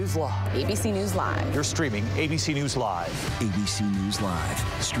ABC News Live. ABC News Live. You're streaming ABC News Live. ABC News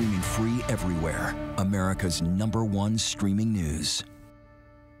Live. Streaming free everywhere. America's #1 streaming news.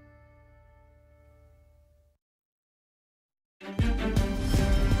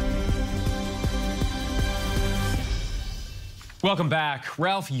 Welcome back.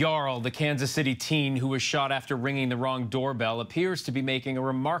 Ralph Yarl, the Kansas City teen who was shot after ringing the wrong doorbell, appears to be making a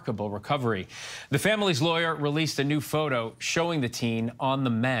remarkable recovery. The family's lawyer released a new photo showing the teen on the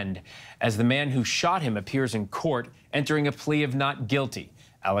mend as the man who shot him appears in court, entering a plea of not guilty.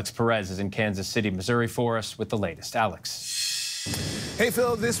 Alex Perez is in Kansas City, Missouri for us with the latest. Alex. Hey,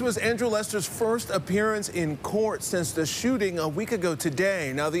 Phil, this was Andrew Lester's first appearance in court since the shooting a week ago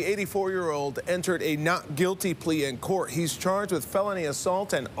today. Now, the 84-year-old entered a not guilty plea in court. He's charged with felony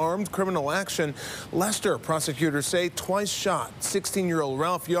assault and armed criminal action. Lester, prosecutors say, twice shot 16-year-old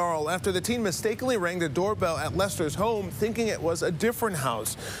Ralph Yarl after the teen mistakenly rang the doorbell at Lester's home, thinking it was a different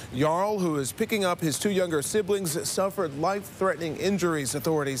house. Yarl, who is picking up his two younger siblings, suffered life-threatening injuries,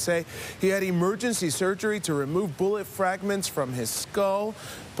 authorities say. He had emergency surgery to remove bullet fragments from his skull,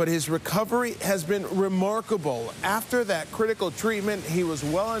 but his recovery has been remarkable. After that critical treatment, he was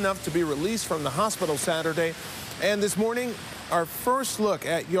well enough to be released from the hospital Saturday. And this morning, our first look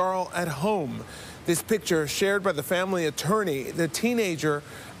at Yarl at home. This picture shared by the family attorney, the teenager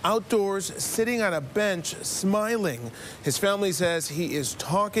outdoors sitting on a bench smiling. His family says he is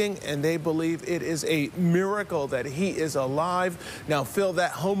talking and they believe it is a miracle that he is alive. Now, Phil,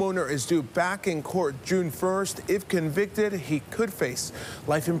 that homeowner is due back in court June 1st. If convicted, he could face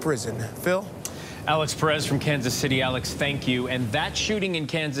life in prison. Phil? Alex Perez from Kansas City. Alex, thank you. And that shooting in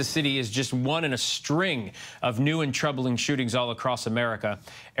Kansas City is just one in a string of new and troubling shootings all across America.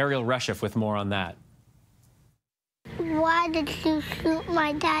 Ariel Reshef with more on that. Why did you shoot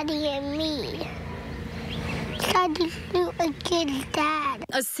my daddy and me? Tried to shoot a kid's dad.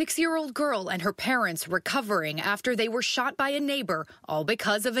 A 6-year-old girl and her parents recovering after they were shot by a neighbor, all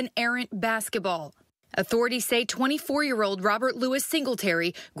because of an errant basketball. Authorities say 24-year-old Robert Louis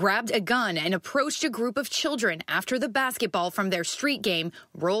Singletary grabbed a gun and approached a group of children after the basketball from their street game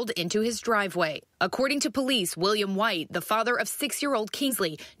rolled into his driveway. According to police, William White, the father of 6-year-old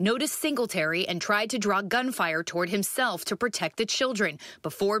Kingsley, noticed Singletary and tried to draw gunfire toward himself to protect the children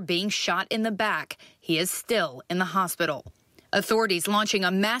before being shot in the back. He is still in the hospital. Authorities launching a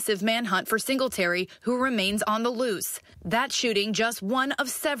massive manhunt for Singletary, who remains on the loose. That shooting just one of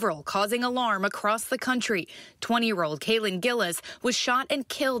several causing alarm across the country. 20-year-old Kaylin Gillis was shot and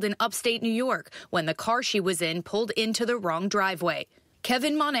killed in upstate New York when the car she was in pulled into the wrong driveway.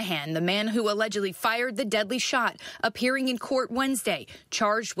 Kevin Monahan, the man who allegedly fired the deadly shot, appearing in court Wednesday,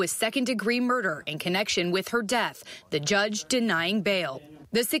 charged with second-degree murder in connection with her death, the judge denying bail.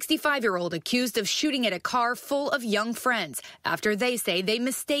 The 65-year-old accused of shooting at a car full of young friends after they say they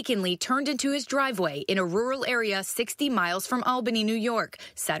mistakenly turned into his driveway in a rural area 60 miles from Albany, New York,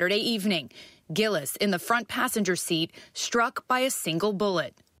 Saturday evening. Gillis, in the front passenger seat, struck by a single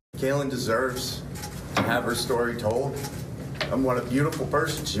bullet. Kaylin deserves to have her story told. And what a beautiful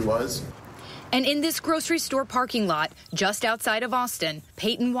person she was. And in this grocery store parking lot, just outside of Austin,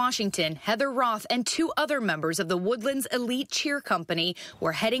 Peyton Washington, Heather Roth, and 2 other members of the Woodlands Elite Cheer Company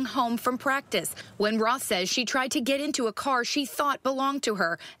were heading home from practice when Roth says she tried to get into a car she thought belonged to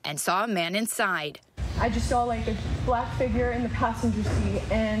her and saw a man inside. I just saw like a black figure in the passenger seat,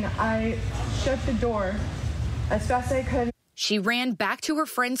 and I shut the door as fast as I could. She ran back to her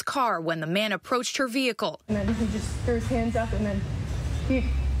friend's car when the man approached her vehicle. And then he just threw his hands up, and then he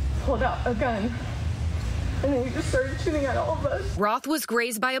pulled out a gun. And then he just started shooting at all of us. Roth was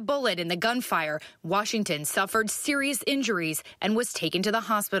grazed by a bullet in the gunfire. Washington suffered serious injuries and was taken to the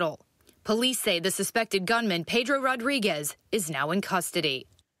hospital. Police say the suspected gunman, Pedro Rodriguez, is now in custody.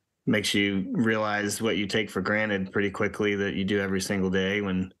 Makes you realize what you take for granted pretty quickly that you do every single day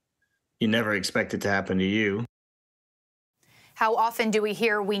when you never expect it to happen to you. How often do we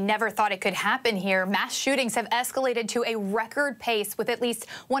hear we never thought it could happen here? Mass shootings have escalated to a record pace with at least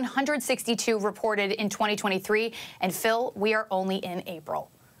 162 reported in 2023. And Phil, we are only in April.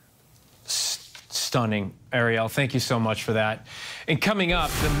 Stunning, Ariel. Thank you so much for that. And coming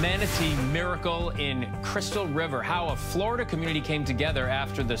up, the manatee miracle in Crystal River, how a Florida community came together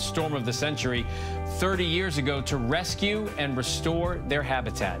after the storm of the century 30 years ago to rescue and restore their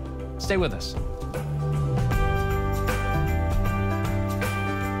habitat. Stay with us.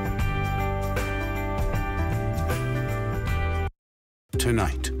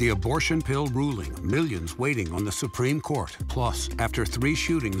 Tonight, the abortion pill ruling, millions waiting on the Supreme Court. Plus, after 3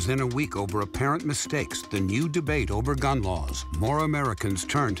 shootings in a week over apparent mistakes, the new debate over gun laws. More Americans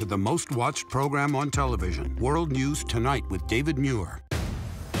turn to the most watched program on television. World News Tonight with David Muir.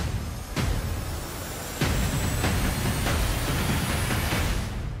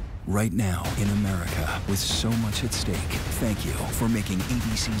 Right now in America, with so much at stake, thank you for making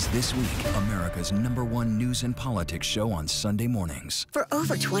ABC's This Week America's #1 news and politics show on Sunday mornings. For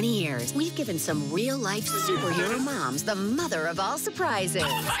over 20 years, we've given some real-life superhero moms the mother of all surprises.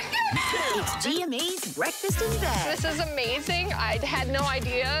 Oh my goodness! It's GMA's Breakfast in Bed. This is amazing. I had no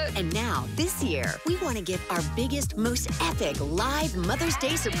idea. And now, this year, we want to give our biggest, most epic live Mother's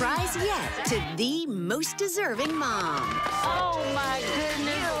Day surprise yet to the most deserving mom. Oh my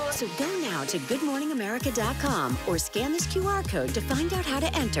goodness. So go now to GoodMorningAmerica.com or scan this QR code to find out how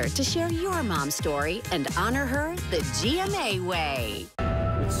to enter to share your mom's story and honor her the GMA way.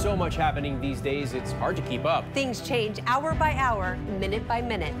 With so much happening these days, it's hard to keep up. Things change hour by hour, minute by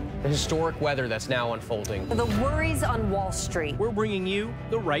minute. The historic weather that's now unfolding. The worries on Wall Street. We're bringing you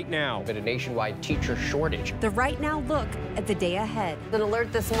the Right Now. Been a nationwide teacher shortage. The Right Now look at the day ahead. An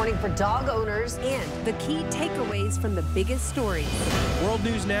alert this morning for dog owners and the key takeaways from the biggest stories. World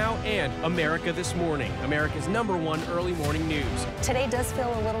News Now and America This Morning, America's #1 early morning news. Today does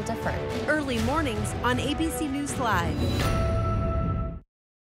feel a little different. Early mornings on ABC News Live.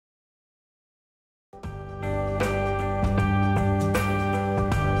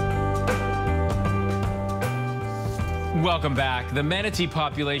 Welcome back. The manatee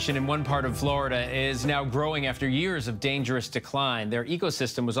population in one part of Florida is now growing after years of dangerous decline. Their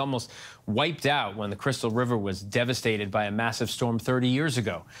ecosystem was almost wiped out when the Crystal River was devastated by a massive storm 30 years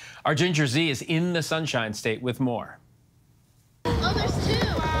ago. Our Ginger Z is in the Sunshine State with more. Oh, there's 2.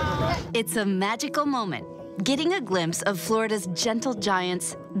 Wow. It's a magical moment, getting a glimpse of Florida's gentle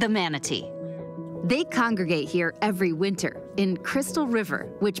giants, the manatee. They congregate here every winter in Crystal River,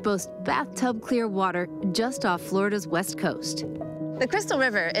 which boasts bathtub-clear water just off Florida's west coast. The Crystal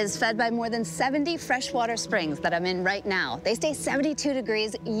River is fed by more than 70 freshwater springs that I'm in right now. They stay 72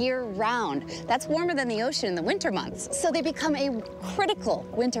 degrees year-round. That's warmer than the ocean in the winter months. So they become a critical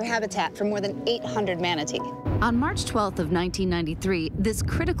winter habitat for more than 800 manatee. On March 12th of 1993, this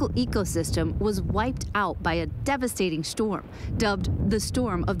critical ecosystem was wiped out by a devastating storm, dubbed the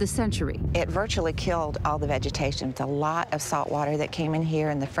storm of the century. It virtually killed all the vegetation. It's a lot of salt water that came in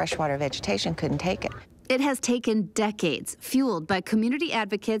here, and the freshwater vegetation couldn't take it. It has taken decades, fueled by community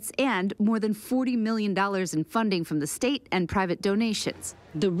advocates and more than $40 million in funding from the state and private donations.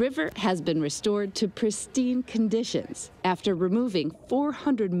 The river has been restored to pristine conditions after removing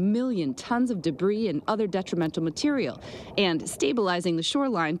 400 million tons of debris and other detrimental material and stabilizing the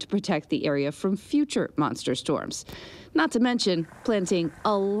shoreline to protect the area from future monster storms. Not to mention planting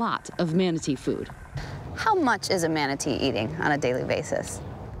a lot of manatee food. How much is a manatee eating on a daily basis?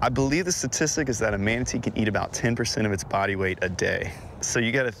 I believe the statistic is that a manatee can eat about 10% of its body weight a day. So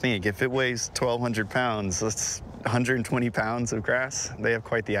you got to think, if it weighs 1,200 pounds, that's 120 pounds of grass. They have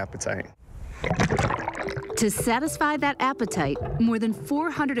quite the appetite. To satisfy that appetite, more than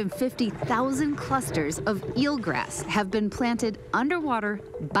 450,000 clusters of eelgrass have been planted underwater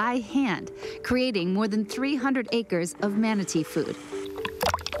by hand, creating more than 300 acres of manatee food.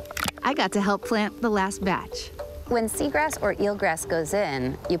 I got to help plant the last batch. When seagrass or eelgrass goes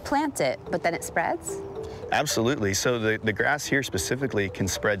in, you plant it, but then it spreads? Absolutely. So the grass here specifically can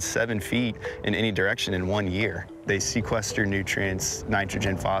spread 7 feet in any direction in 1 year. They sequester nutrients,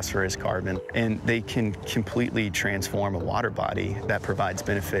 nitrogen, phosphorus, carbon, and they can completely transform a water body that provides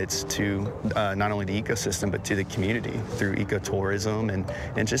benefits to not only the ecosystem, but to the community through ecotourism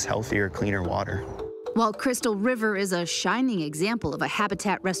and just healthier, cleaner water. While Crystal River is a shining example of a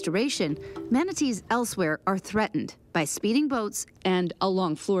habitat restoration, manatees elsewhere are threatened by speeding boats and,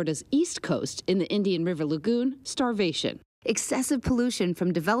 along Florida's east coast in the Indian River Lagoon, starvation. Excessive pollution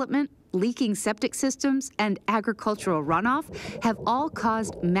from development, leaking septic systems, and agricultural runoff have all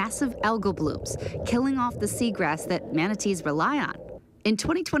caused massive algal blooms, killing off the seagrass that manatees rely on. In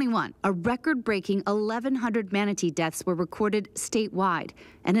 2021, a record-breaking 1,100 manatee deaths were recorded statewide,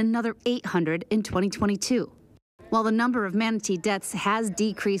 and another 800 in 2022. While the number of manatee deaths has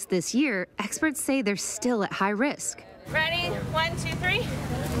decreased this year, experts say they're still at high risk. Ready? 1, 2, 3.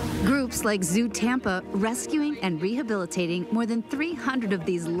 Groups like Zoo Tampa rescuing and rehabilitating more than 300 of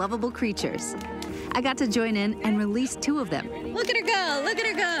these lovable creatures. I got to join in and release 2 of them. Look at her go! Look at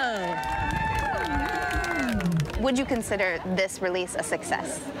her go! Would you consider this release a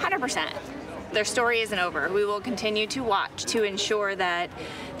success? 100%. Their story isn't over. We will continue to watch to ensure that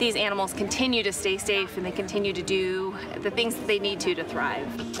these animals continue to stay safe and they continue to do the things that they need to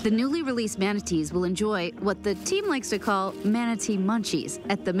thrive. The newly released manatees will enjoy what the team likes to call manatee munchies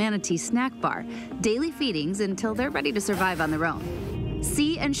at the Manatee Snack Bar, daily feedings until they're ready to survive on their own.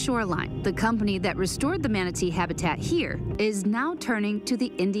 Sea and Shoreline, the company that restored the manatee habitat here, is now turning to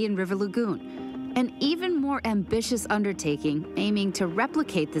the Indian River Lagoon, an even more ambitious undertaking aiming to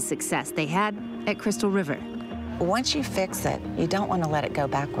replicate the success they had at Crystal River. Once you fix it, you don't want to let it go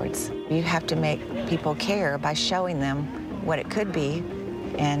backwards. You have to make people care by showing them what it could be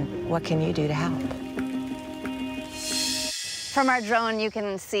and what can you do to help. From our drone, you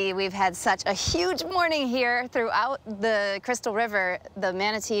can see we've had such a huge morning here throughout the Crystal River. The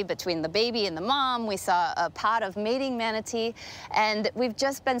manatee between the baby and the mom, we saw a pod of mating manatee, and we've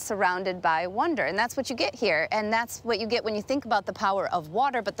just been surrounded by wonder. And that's what you get here, and that's what you get when you think about the power of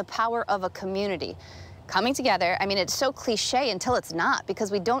water, but the power of a community coming together. I mean, it's so cliche until it's not,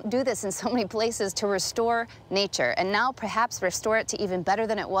 because we don't do this in so many places to restore nature, and now perhaps restore it to even better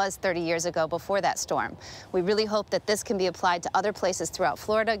than it was 30 years ago before that storm. We really hope that this can be applied to other places throughout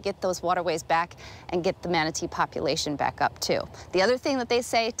Florida, get those waterways back, and get the manatee population back up too. The other thing that they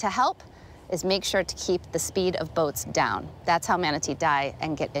say to help is make sure to keep the speed of boats down. That's how manatee die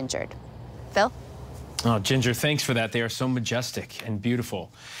and get injured. Phil? Oh, Ginger, thanks for that. They are so majestic and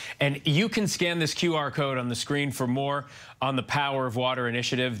beautiful. And you can scan this QR code on the screen for more on the Power of Water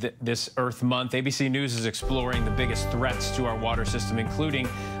initiative this Earth Month. ABC News is exploring the biggest threats to our water system, including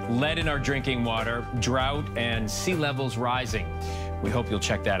lead in our drinking water, drought, and sea levels rising. We hope you'll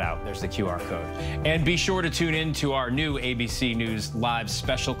check that out. There's the QR code. And be sure to tune in to our new ABC News Live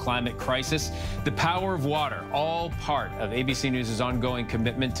special climate crisis, The Power of Water, all part of ABC News' ongoing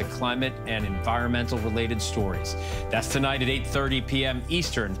commitment to climate and environmental related stories. That's tonight at 8:30 p.m.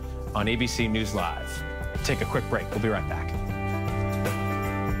 Eastern on ABC News Live. Take a quick break. We'll be right back.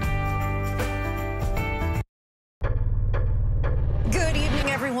 Good evening,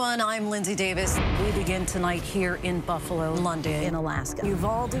 everyone. I'm Lindsay Davis. We begin tonight here in Buffalo, London, in Alaska,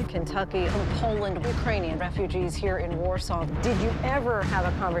 Uvalde, Kentucky, from Poland, Ukrainian refugees here in Warsaw. Did you ever have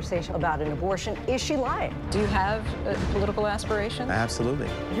a conversation about an abortion? Is she lying? Do you have a political aspiration? Absolutely.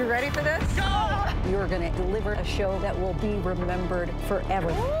 You ready for this? Go! You're going to deliver a show that will be remembered forever.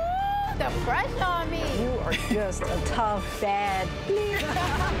 Ooh, the pressure on me. You are just a tough, bad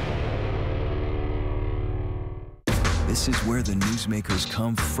This is where the newsmakers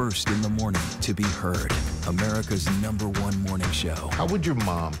come first in the morning to be heard. America's #1 morning show. How would your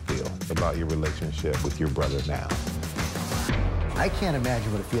mom feel about your relationship with your brother now? I can't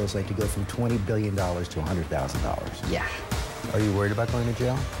imagine what it feels like to go from $20 billion to $100,000. Yeah. Are you worried about going to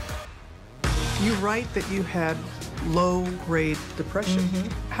jail? You write that you had low-grade depression.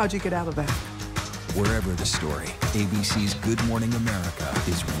 How'd you get out of that? Wherever the story, ABC's Good Morning America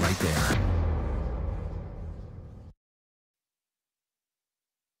is right there.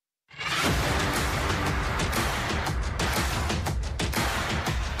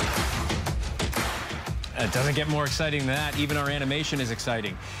 It doesn't get more exciting than that. Even our animation is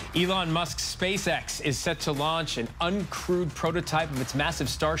exciting. Elon Musk's SpaceX is set to launch an uncrewed prototype of its massive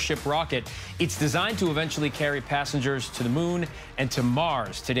Starship rocket. It's designed to eventually carry passengers to the moon and to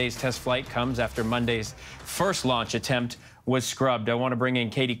Mars. Today's test flight comes after Monday's first launch attempt was scrubbed. I want to bring in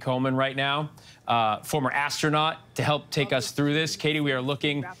Katie Coleman right now, former astronaut, to help take us through this. Katie, we are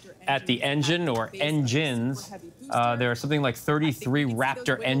looking at the engine or engines. There are something like 33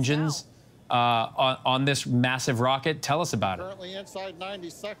 Raptor engines on this massive rocket. Tell us about it. Currently inside 90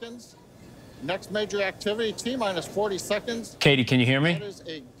 seconds. Next major activity, T-minus 40 seconds. Katie, can you hear me? That is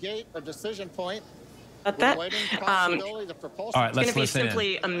a gate, a decision point. But that, All right, it's going to be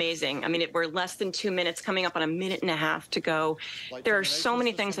simply amazing. I mean, we're less than 2 minutes, coming up on a minute and a half to go. There are so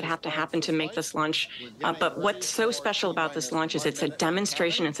many things that have to happen to make this launch. But what's so special about this launch is it's a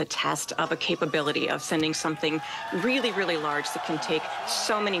demonstration, it's a test of a capability of sending something really, really large that can take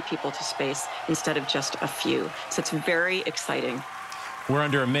so many people to space instead of just a few. So it's very exciting. We're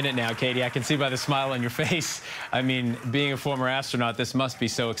under a minute now, Katie. I can see by the smile on your face. I mean, being a former astronaut, this must be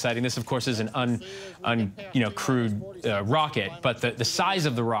so exciting. This, of course, is an uncrewed rocket, but the size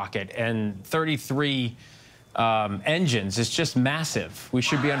of the rocket and 33 engines is just massive. We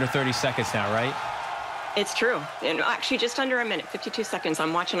should be under 30 seconds now, right? It's true. And actually, just under a minute, 52 seconds.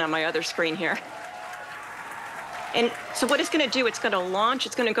 I'm watching on my other screen here. And so what it's going to do, it's going to launch,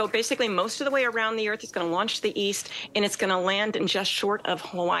 it's going to go basically most of the way around the Earth. It's going to launch to the east, and it's going to land in just short of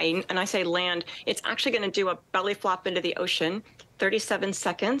Hawaii. And I say land, it's actually going to do a belly flop into the ocean, 37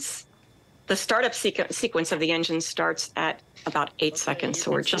 seconds. The startup sequence of the engine starts at about 8 seconds, so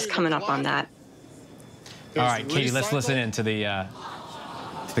we're just coming up on that. All right, Katie, let's listen in to the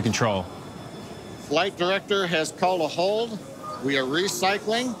control. Flight director has called a hold. We are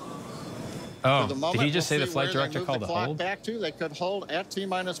recycling. Oh, did he just say the flight director called a hold? Back to, they could hold at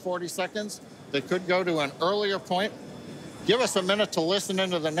T-minus 40 seconds. They could go to an earlier point. Give us a minute to listen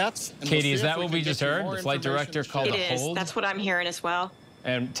into the nets. Katie, is that what we just heard? The flight director called a hold? It is. That's what I'm hearing as well.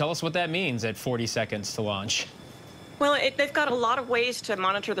 And tell us what that means at 40 seconds to launch. Well, they've got a lot of ways to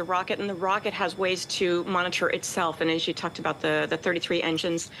monitor the rocket, and the rocket has ways to monitor itself. And as you talked about the 33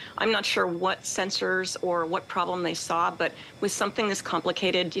 engines, I'm not sure what sensors or what problem they saw, but with something this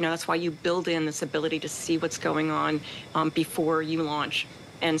complicated, you know, that's why you build in this ability to see what's going on before you launch.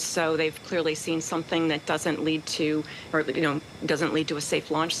 And so they've clearly seen something that doesn't lead to, or, you know, doesn't lead to a safe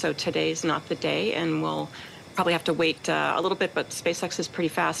launch. So today's not the day, and we'll probably have to wait a little bit, but SpaceX is pretty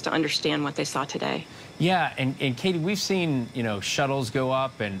fast to understand what they saw today. Yeah, and Katie, we've seen, you know, shuttles go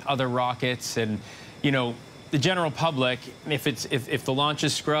up and other rockets, and, you know, the general public, if the launch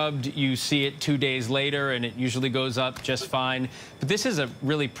is scrubbed, you see it 2 days later, and it usually goes up just fine. But this is a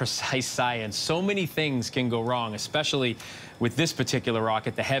really precise science. So many things can go wrong, especially with this particular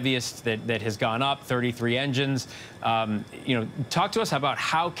rocket, the heaviest that has gone up, 33 engines. You know, talk to us about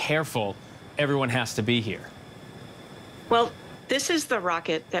how careful everyone has to be here. Well, this is the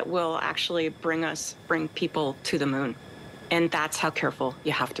rocket that will actually bring people to the moon. And that's how careful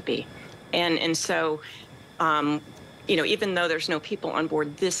you have to be. And so, you know, even though there's no people on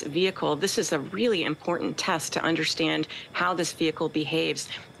board this vehicle, this is a really important test to understand how this vehicle behaves.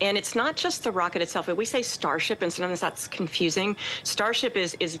 And it's not just the rocket itself. We say Starship, and sometimes that's confusing. Starship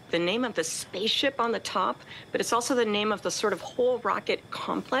is the name of the spaceship on the top, but it's also the name of the sort of whole rocket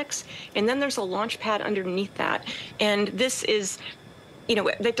complex. And then there's a launch pad underneath that. And this is, you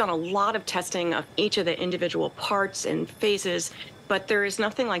know, they've done a lot of testing of each of the individual parts and phases, but there is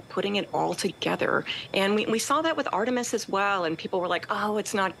nothing like putting it all together. And we saw that with Artemis as well, and people were like, oh,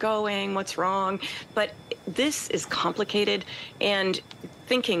 it's not going, what's wrong? But this is complicated, and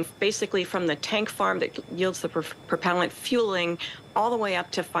thinking basically from the tank farm that yields the propellant, fueling, all the way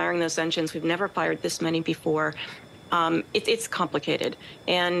up to firing those engines. We've never fired this many before. It's complicated.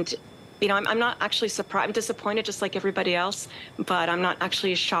 And you know, I'm not actually surprised. I'm disappointed just like everybody else, but I'm not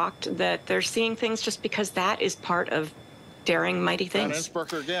actually shocked that they're seeing things, just because that is part of daring mighty things.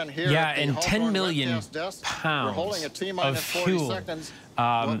 Yeah, and 10 million pounds of fuel.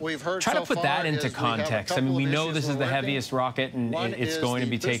 Try to put that into context. I mean, we know this is the heaviest rocket, and it's going to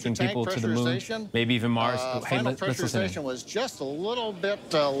be taking people to the moon, maybe even Mars. Hey, let's listen in. Was just a little bit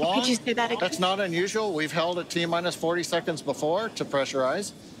long. Could you say that again? That's not unusual. We've held at T-minus 40 seconds before to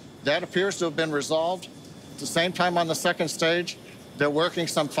pressurize. That appears to have been resolved. At the same time, on the second stage, they're working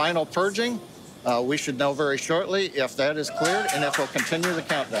some final purging. We should know very shortly if that is cleared and if we'll continue the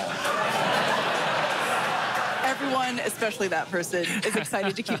countdown. Everyone, especially that person, is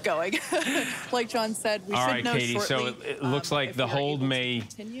excited to keep going. Like John said, we should know Katie, shortly. so it looks like the hold may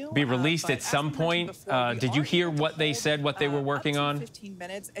be released at some point. Did you hear what they said, what they were working on? 15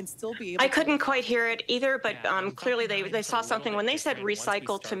 minutes and still be able I couldn't quite hear it either, but clearly they saw something. When they said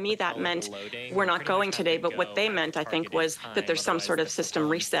recycle, to me that meant we're not going today, but what they meant, I think, was that there's some sort of system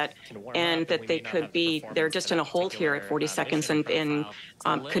reset, and that they could be, they're just in a hold here at 40 seconds, and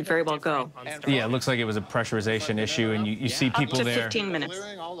could very well go. Yeah, it looks like it was a pressurization issue, and you see people up to there. 15 minutes.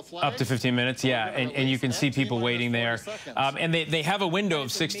 Up to 15 minutes, yeah, and you can see people waiting there. And they have a window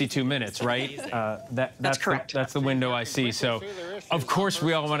of 62 minutes, right? That's correct. That's the window I see. So, of course,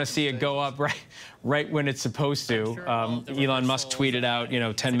 we all want to see it go up right when it's supposed to. Elon Musk tweeted out,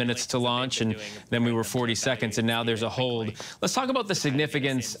 10 minutes to launch, and then we were 40 seconds, and now there's a hold. Let's talk about the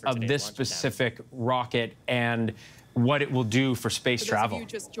significance of this specific rocket and what it will do for space travel. For those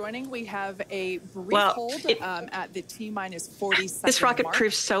of you just joining, we have a brief hold at the T-minus 40 seconds. This rocket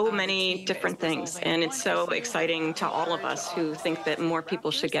proves so many different things, and it's so exciting to all of us who think that more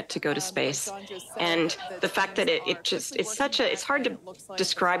people should get to go to space. And the fact that it's hard to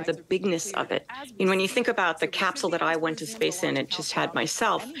describe the bigness of it. When you think about the capsule that I went to space in, it just had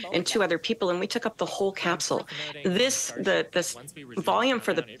myself and 2 other people, and we took up the whole capsule. This volume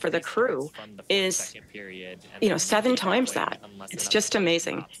for the crew is, 7 times that. It's just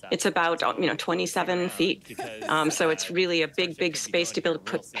amazing. It's about 27 feet. So it's really a big space to be able to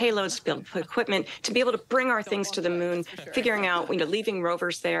put payloads, to be able to put equipment, to be able to bring our things to the moon, figuring out, leaving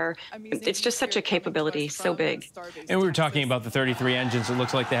rovers there. It's just such a capability, so big. And we were talking about the 33 engines. It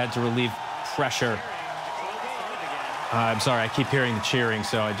looks like they had to relieve pressure. I'm sorry, I keep hearing the cheering,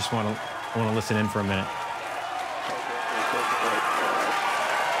 so I just want to listen in for a minute.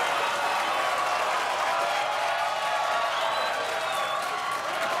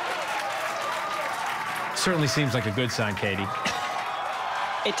 Certainly seems like a good sign, Katie.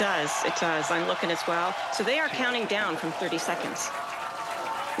 It does. It does. I'm looking as well. So they are counting down from 30 seconds.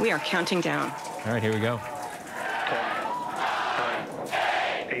 We are counting down. All right, here we go. 10,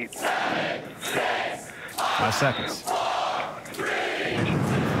 9, 8, 7, 5 seconds. 3,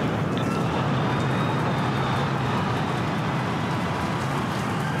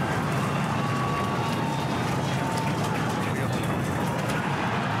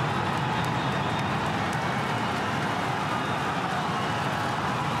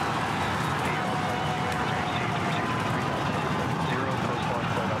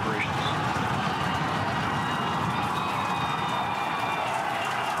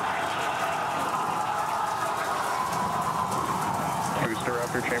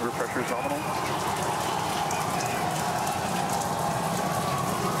 Booster chamber pressure is nominal.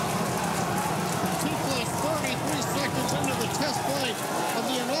 T+33 seconds into the test flight of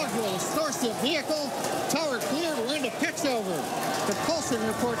the inaugural Starship vehicle. Tower cleared, we're into pitch over. Propulsion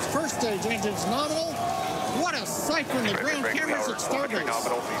reports first stage engines nominal. What a sight from the ground cameras at Starbase.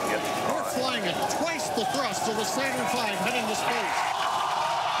 We're flying at twice the thrust of the Saturn V heading to space.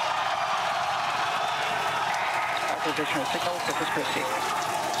 Acquisition of signal, this is Christie.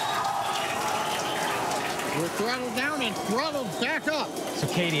 We're throttled down and throttled back up. So,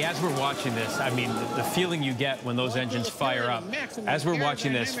 Katie, as we're watching this, I mean, the feeling you get when those engines fire up. As we're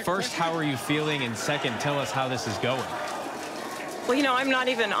watching this, first, how are you feeling? And second, tell us how this is going. Well, I'm not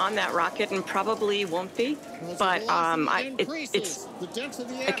even on that rocket and probably won't be, but I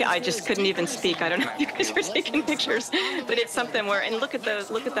just couldn't even speak. I don't know if you guys are taking pictures, but it's something where, and look at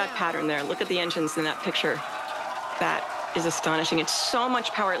that pattern there. Look at the engines in that picture. That is astonishing. It's so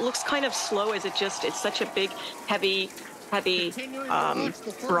much power. It looks kind of slow as it's such a big, heavy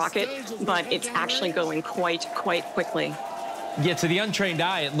rocket, but it's actually going quite quickly. Yeah, to the untrained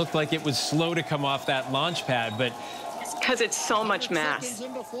eye, it looked like it was slow to come off that launch pad, but because it's so much mass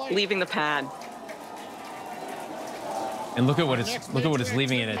leaving the pad. And look at what it's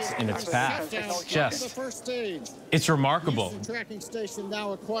leaving in its path. It's remarkable.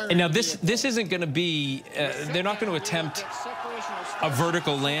 And now this isn't going to be. They're not going to attempt a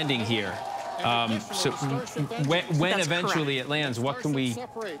vertical landing here. So when eventually it lands, what can we?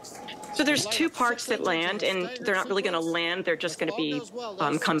 So there's 2 parts that land, and they're not really going to land. They're just going to be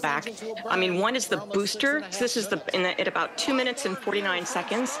come back. I mean, one is the booster. So this is at about 2 minutes and 49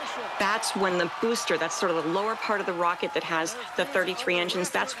 seconds. That's when the booster, that's sort of the lower part of the rocket that has the 33 engines.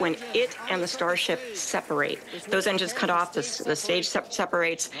 That's when it and the Starship separate. Those engines cut off, the stage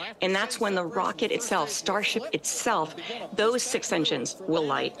separates, and that's when the rocket itself, Starship itself, those 6 engines will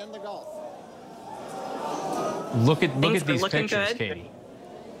light. Look at these pictures, good. Katie.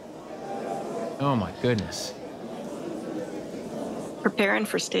 Oh my goodness. Preparing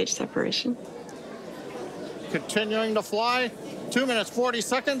for stage separation. Continuing to fly. 2 minutes, 40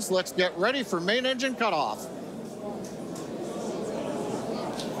 seconds. Let's get ready for main engine cutoff.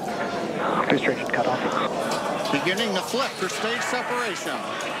 Booster engine cutoff. Beginning the flip for stage separation.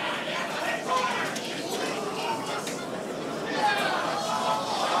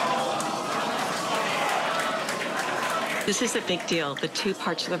 This is a big deal, the 2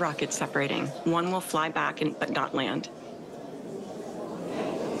 parts of the rocket separating. One will fly back but not land.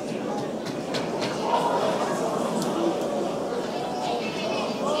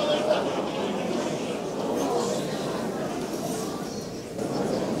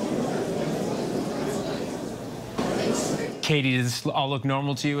 Katie, does this all look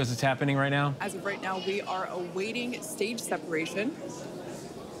normal to you as it's happening right now? As of right now, we are awaiting stage separation.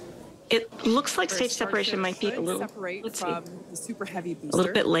 It looks like stage separation might be a little, from the super heavy booster. a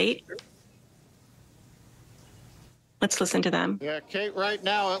little bit late. Let's listen to them. Yeah, Kate, right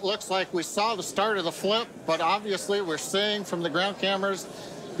now it looks like we saw the start of the flip, but obviously we're seeing from the ground cameras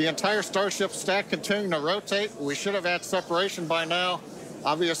the entire Starship stack continuing to rotate. We should have had separation by now.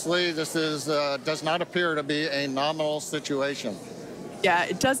 Obviously, this is does not appear to be a nominal situation. Yeah,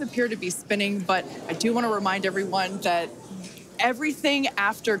 it does appear to be spinning, but I do want to remind everyone that everything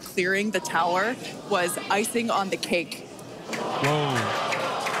after clearing the tower was icing on the cake. Whoa.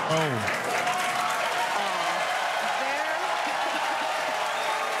 Oh.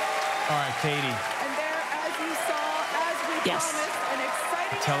 All right, Katie. And there, as you saw, as we promised, an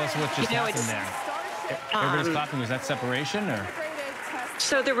exciting Tell us what just happened there. Everybody's clapping. Was that separation or?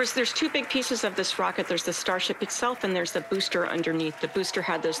 So there's two big pieces of this rocket. There's the Starship itself, and there's the booster underneath. The booster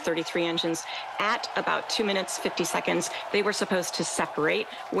had those 33 engines. At about 2 minutes, 50 seconds, they were supposed to separate.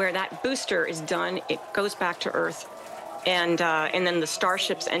 Where that booster is done, it goes back to Earth. And then the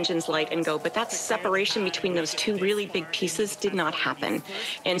Starship's engines light and go. But that separation between those two really big pieces did not happen.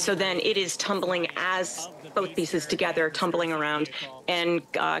 And so then it is tumbling as both pieces together, tumbling around. And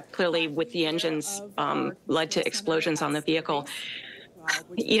clearly with the engines led to explosions on the vehicle.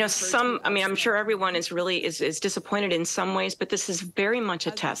 You know, I'm sure everyone is really is disappointed in some ways, but this is very much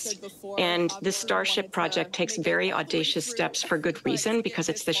a test. And this Starship project takes very audacious steps for good reason, because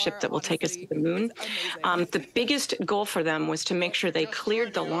it's the ship that will take us to the moon. The biggest goal for them was to make sure they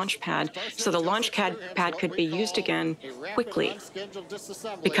cleared the launch pad so the launch pad could be used again quickly,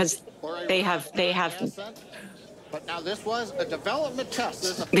 because they have. But now this was a development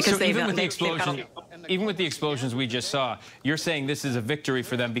test. Because so even with the explosions we just saw, you're saying this is a victory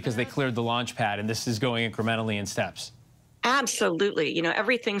for them because they cleared the launch pad, and this is going incrementally in steps. Absolutely. You know,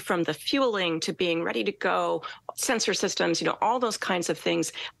 everything from the fueling to being ready to go, sensor systems, you know, all those kinds of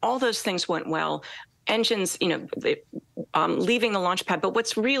things, all those things went well. Engines, you know, leaving the launch pad. But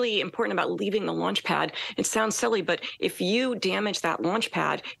what's really important about leaving the launch pad, it sounds silly, but if you damage that launch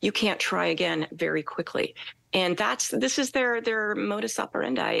pad, you can't try again very quickly. And this is their modus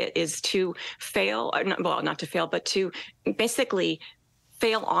operandi, is to fail, well, not to fail, but to basically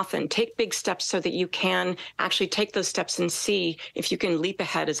fail often, take big steps so that you can actually take those steps and see if you can leap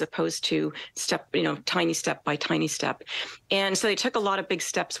ahead as opposed to tiny step by tiny step. And so they took a lot of big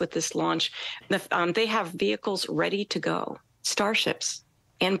steps with this launch. They have vehicles ready to go, Starships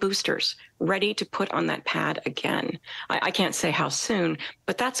and boosters ready to put on that pad again. I can't say how soon,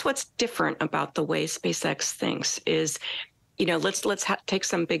 but that's what's different about the way SpaceX thinks is, you know, let's take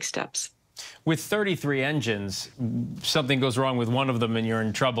some big steps. With 33 engines, something goes wrong with one of them and you're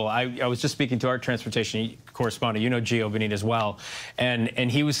in trouble. I was just speaking to our transportation correspondent, you know Gio Benitez as well, and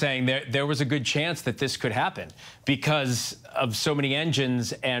he was saying there was a good chance that this could happen because of so many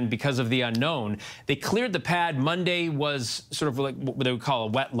engines and because of the unknown. They cleared the pad. Monday was sort of like what they would call a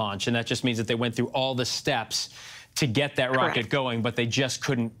wet launch, and that just means that they went through all the steps to get that rocket going, but they just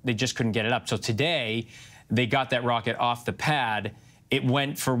couldn't get it up. So today, they got that rocket off the pad. It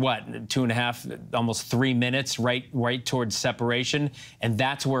went for what, 2.5, almost 3 minutes, right towards separation, and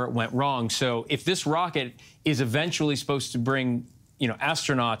that's where it went wrong. So if this rocket is eventually supposed to bring, you know,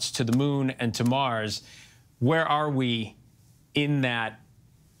 astronauts to the moon and to Mars, where are we in that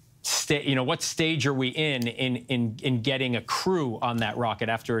state? You know, what stage are we in getting a crew on that rocket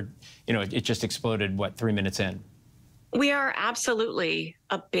after, you know, it just exploded, what, 3 minutes in? We are absolutely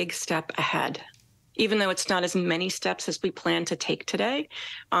a big step ahead. Even though it's not as many steps as we plan to take today,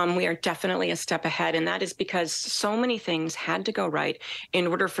 we are definitely a step ahead. And that is because so many things had to go right in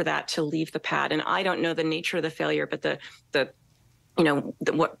order for that to leave the pad. And I don't know the nature of the failure, but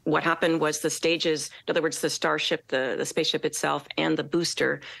what happened was the stages, in other words, the Starship, the spaceship itself, and the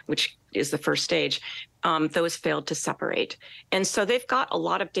booster, which is the first stage, those failed to separate. And so they've got a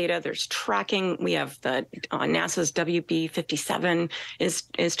lot of data. There's tracking. We have the NASA's WB-57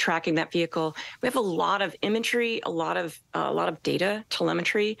 is tracking that vehicle. We have a lot of imagery, a lot of data,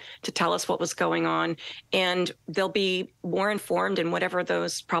 telemetry to tell us what was going on, and they'll be more informed in whatever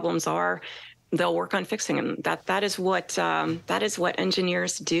those problems are. They'll work on fixing them. That is what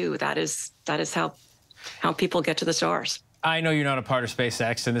engineers do. That is how people get to the stars. I know you're not a part of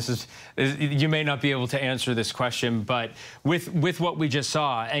SpaceX, and you may not be able to answer this question, but with what we just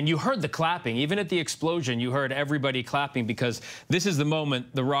saw, and you heard the clapping, even at the explosion, you heard everybody clapping because this is the moment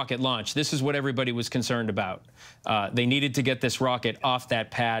the rocket launched. This is what everybody was concerned about. They needed to get this rocket off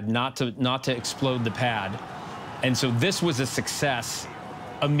that pad, not to explode the pad, and so this was a success.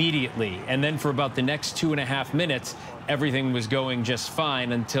 immediately. And then for about the next 2.5 minutes, everything was going just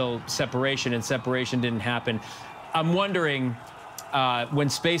fine until separation, and separation didn't happen. I'm wondering, when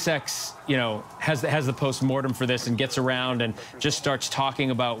SpaceX, has the post-mortem for this and gets around and just starts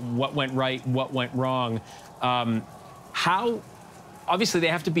talking about what went right, what went wrong, how, obviously they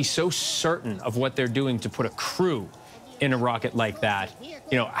have to be so certain of what they're doing to put a crew in a rocket like that.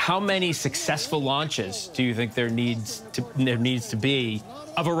 How many successful launches do you think there needs to be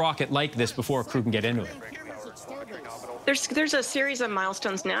of a rocket like this before a crew can get into it? There's a series of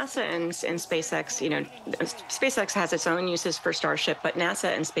milestones. NASA and SpaceX, SpaceX has its own uses for Starship, but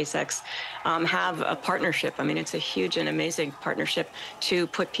NASA and SpaceX have a partnership. I mean, it's a huge and amazing partnership to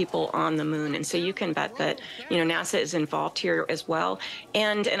put people on the moon. And so you can bet that, NASA is involved here as well.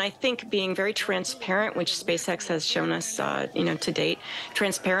 And I think being very transparent, which SpaceX has shown us, to date,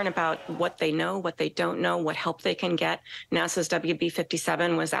 transparent about what they know, what they don't know, what help they can get. NASA's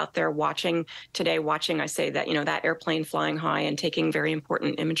WB-57 was out there watching, I say that, that airplane flying high and taking very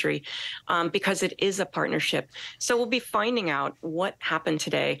important imagery, because it is a partnership. So we'll be finding out what happened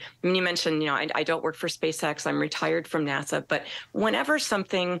today. I mean, you mentioned, I don't work for SpaceX. I'm retired from NASA. But whenever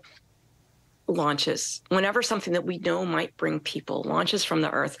something launches, whenever something that we know might bring people launches from the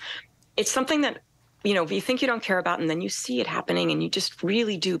Earth, it's something that, if you think you don't care about, and then you see it happening and you just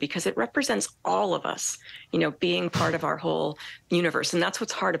really do, because it represents all of us, being part of our whole universe. And that's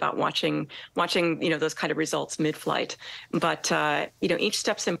what's hard about watching, those kind of results mid-flight. But, each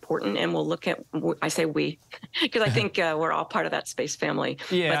step's important, and we'll look at, I say we, because I think we're all part of that space family.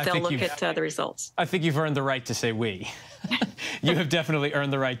 Yeah, but they'll look at the results. I think you've earned the right to say we. You have definitely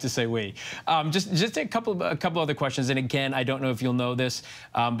earned the right to say we. Just a couple other questions. And again, I don't know if you'll know this,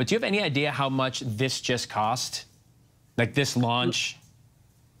 but do you have any idea how much this just cost? Like this launch?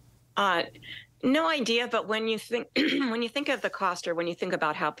 No idea, but when you think of the cost, or when you think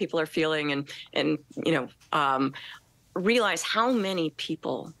about how people are feeling, and realize how many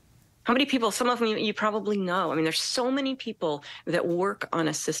people, some of them you probably know. I mean, there's so many people that work on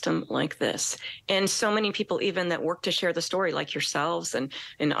a system like this, and so many people even that work to share the story, like yourselves and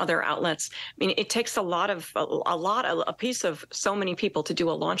other outlets. I mean, it takes a piece of so many people to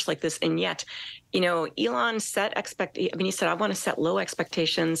do a launch like this, and yet, Elon he said, I want to set low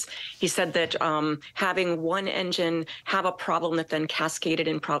expectations. He said that having one engine have a problem that then cascaded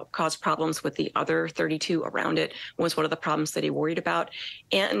and caused problems with the other 32 around it was one of the problems that he worried about.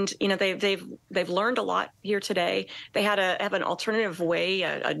 And, they've learned a lot here today. They have an alternative way,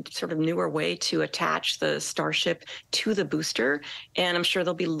 a sort of newer way to attach the Starship to the booster. And I'm sure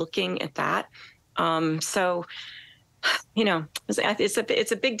they'll be looking at that.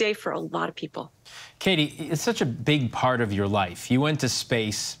 It's a big day for a lot of people. Katie, it's such a big part of your life. You went to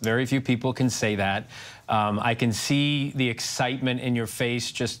space. Very few people can say that. I can see the excitement in your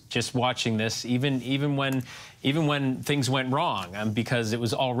face just watching this, even when things went wrong, because it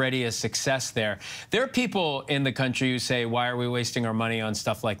was already a success there. There are people in the country who say, why are we wasting our money on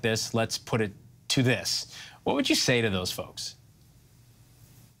stuff like this? Let's put it to this. What would you say to those folks?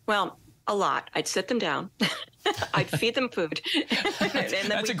 Well, a lot. I'd sit them down. I'd feed them food.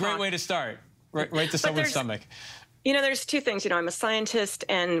 That's a great way to start, right to someone's stomach. There's two things. I'm a scientist,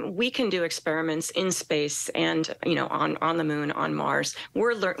 and we can do experiments in space and, on the moon, on Mars.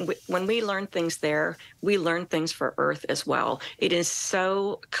 When we learn things there, we learn things for Earth as well. It is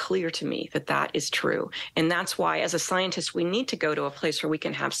so clear to me that that is true. And that's why, as a scientist, we need to go to a place where we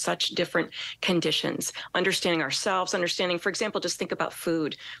can have such different conditions, understanding ourselves, for example, just think about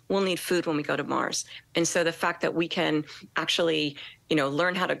food. We'll need food when we go to Mars. And so the fact that we can actually,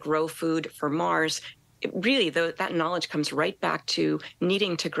 learn how to grow food for Mars, really, that knowledge comes right back to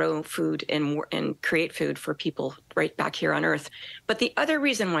needing to grow food and create food for people right back here on Earth. But the other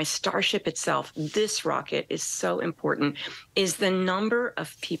reason why Starship itself, this rocket, is so important is the number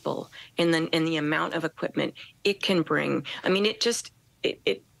of people and the amount of equipment it can bring. I mean, it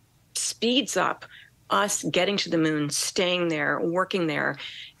speeds up us getting to the moon, staying there, working there.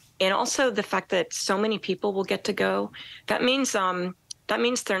 And also the fact that so many people will get to go, that means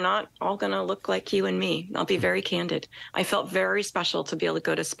they're not all going to look like you and me. I'll be very candid. I felt very special to be able to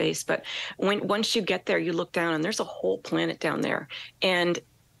go to space. But once you get there, you look down, and there's a whole planet down there. And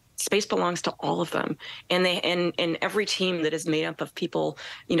space belongs to all of them. And every team that is made up of people,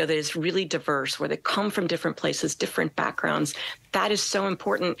 that is really diverse, where they come from different places, different backgrounds, that is so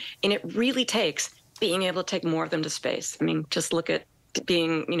important. And it really takes being able to take more of them to space. I mean, just look at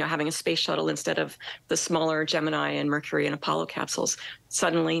having a space shuttle instead of the smaller Gemini and Mercury and Apollo capsules.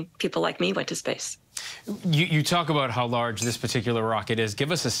 Suddenly, people like me went to space. You talk about how large this particular rocket is.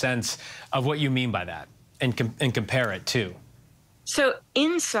 Give us a sense of what you mean by that, and compare it to. So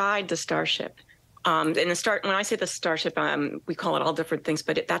inside the Starship, when I say the Starship, we call it all different things,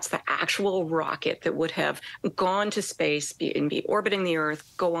 but that's the actual rocket that would have gone to space and be orbiting the Earth,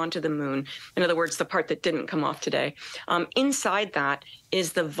 go onto the moon. In other words, the part that didn't come off today. Inside that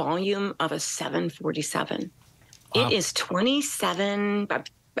is the volume of a 747. Wow. It is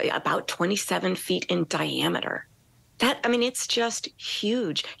about 27 feet in diameter. It's just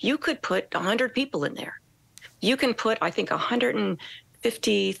huge. You could put 100 people in there. You can put, I think,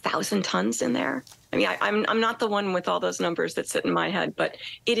 150,000 tons in there. I'm not the one with all those numbers that sit in my head, but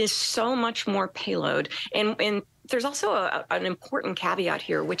it is so much more payload. And there's also an important caveat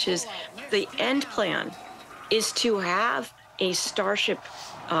here, which is the end plan is to have a Starship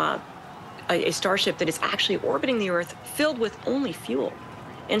that is actually orbiting the Earth filled with only fuel.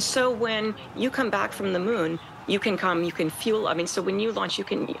 And so when you come back from the moon, you can fuel. So when you launch, you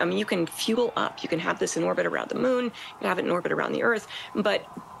can fuel up. You can have this in orbit around the moon, you can have it in orbit around the Earth, but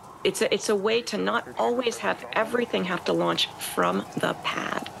it's a way to not always have everything have to launch from the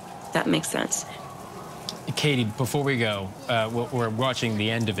pad. That makes sense. Katie, before we go, we're watching the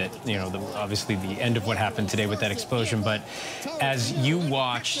end of it, obviously the end of what happened today with that explosion, but as you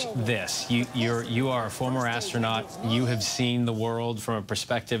watch this, you are a former astronaut, you have seen the world from a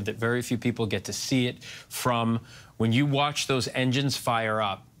perspective that very few people get to see it from. When you watch those engines fire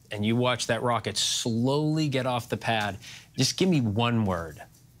up and you watch that rocket slowly get off the pad, just give me one word.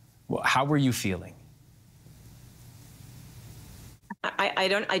 How were you feeling? I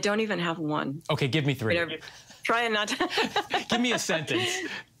don't even have one. Okay, give me three. Trying not to. Give me a sentence.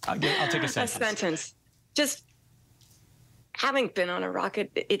 I'll take a sentence. A sentence. Just having been on a rocket,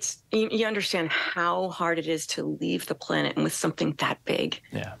 you understand how hard it is to leave the planet, and with something that big,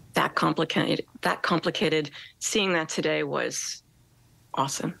 that complicated. Seeing that today was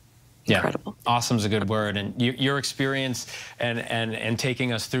awesome. Incredible. Yeah, awesome's a good word. And your experience and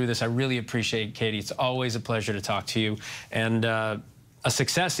taking us through this, I really appreciate, Katie. It's always a pleasure to talk to you. And a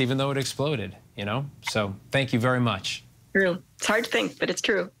success, even though it exploded, So thank you very much. True. It's hard to think, but it's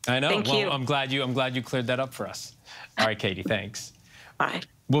true. I know. Thank you. I'm glad you cleared that up for us. All right, Katie, thanks. Bye.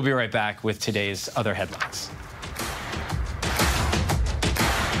 We'll be right back with today's other headlines.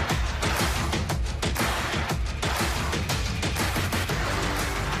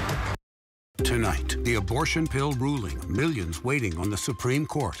 Tonight, the abortion pill ruling, millions waiting on the Supreme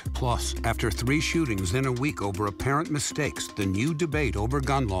Court. Plus, after 3 shootings in a week over apparent mistakes, the new debate over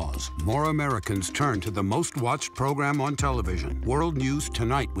gun laws. More Americans turn to the most watched program on television. World News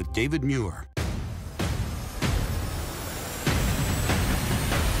Tonight with David Muir.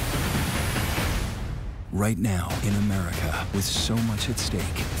 Right now in America, with so much at stake,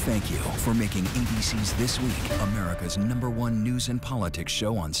 thank you for making ABC's This Week America's #1 news and politics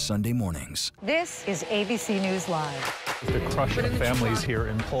show on Sunday mornings. This is ABC News Live. The crush of families here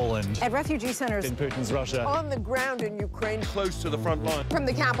in Poland. At refugee centers in Putin's Russia. On the ground in Ukraine. Close to the front line. From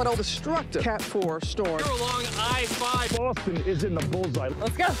the capital. Destructive Cat 4 storm. You're along I-5. Boston is in the bullseye.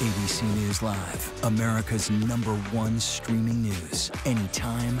 Let's go. ABC News Live, America's #1 streaming news.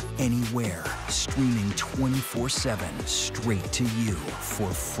 Anytime, anywhere. Streaming 24/7, straight to you for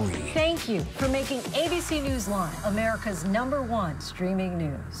free. Thank you for making ABC News Live America's #1 streaming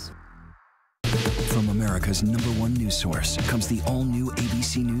news. From America's #1 news source comes the all-new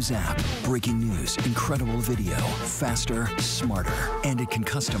ABC News app. Breaking news, incredible video, faster, smarter, and it can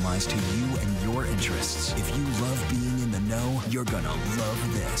customize to you and your interests. If you love being in the know, you're gonna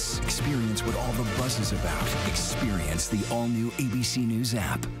love this. Experience what all the buzz is about. Experience the all-new ABC News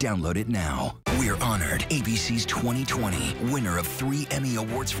app. Download it now. We're honored ABC's 2020 winner of 3 Emmy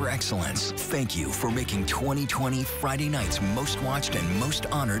Awards for Excellence. Thank you for making 2020 Friday night's most watched and most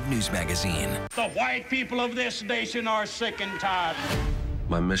honored news magazine. The white people of this nation are sick and tired.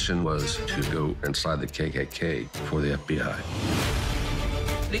 My mission was to go inside the KKK for the FBI.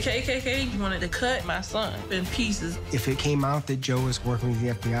 The KKK wanted to cut my son in pieces. If it came out that Joe was working with the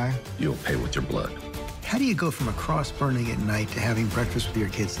FBI, you'll pay with your blood. How do you go from a cross burning at night to having breakfast with your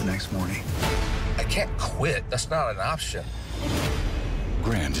kids the next morning? I can't quit. That's not an option.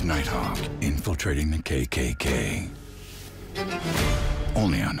 Grand Nighthawk, infiltrating the KKK.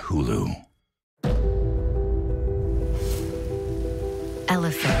 Only on Hulu.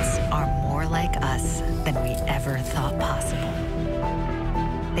 Elephants are more like us than we ever thought possible.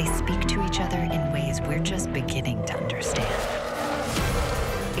 They speak to each other in ways we're just beginning to understand.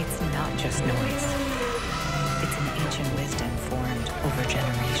 It's not just noise. It's an ancient wisdom formed over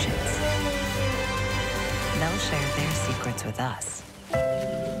generations. They'll share their secrets with us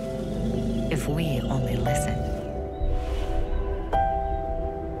if we only listen.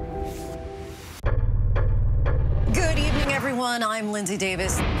 Good evening, everyone. everyone. I'm Lindsay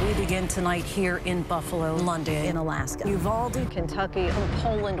Davis. We begin tonight here in Buffalo, London, in Alaska, Uvalde, Kentucky, and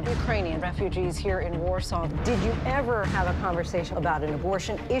Poland. Ukrainian refugees here in Warsaw. Did you ever have a conversation about an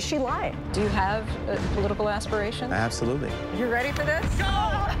abortion? Is she lying? Do you have political aspirations? Absolutely. You ready for this?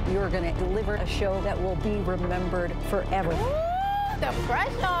 Go! You're going to deliver a show that will be remembered forever. Ooh, the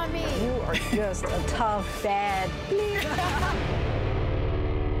pressure on me. You are just a tough, bad.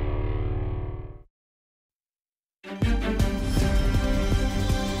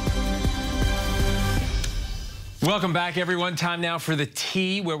 Welcome back, everyone. Time now for the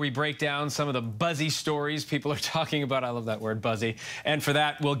tea, where we break down some of the buzzy stories people are talking about. I love that word, buzzy. And for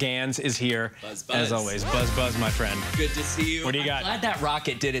that, Will Gans is here, buzz, buzz. as always. Buzz, buzz, my friend. Good to see you. What do you got? I'm glad that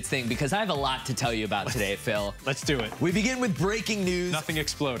rocket did its thing, because I have a lot to tell you about today, Phil. Let's do it. We begin with breaking news. Nothing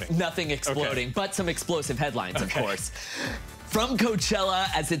exploding. Nothing exploding, okay. But some explosive headlines, of course. From Coachella,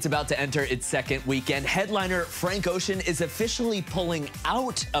 as it's about to enter its second weekend, headliner Frank Ocean is officially pulling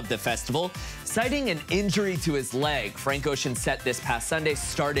out of the festival, citing an injury to his leg. Frank Ocean's set this past Sunday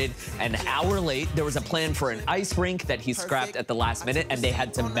started an hour late. There was a plan for an ice rink that he scrapped at the last minute, and they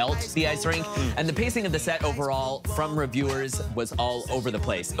had to melt the ice rink. And the pacing of the set overall, from reviewers, was all over the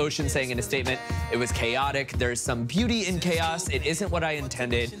place. Ocean saying in a statement, it was chaotic. There's some beauty in chaos. It isn't what I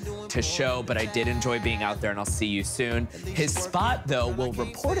intended to show, but I did enjoy being out there, and I'll see you soon. His spot, though, will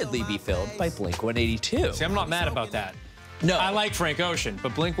reportedly be filled by Blink-182. See, I'm not mad about that. No. I like Frank Ocean,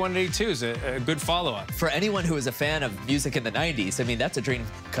 but Blink-182 is a good follow-up. For anyone who is a fan of music in the 90s, I mean, that's a dream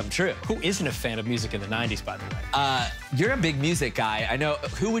come true. Who isn't a fan of music in the 90s, by the way? You're a big music guy. I know.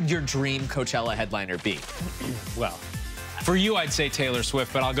 Who would your dream Coachella headliner be? Well, for you, I'd say Taylor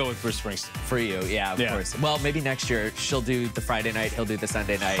Swift, but I'll go with Bruce Springsteen. For you, yeah, of course. Well, maybe next year she'll do the Friday night, he'll do the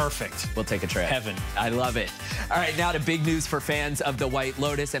Sunday night. Perfect. We'll take a trip. Heaven. I love it. All right, now to big news for fans of The White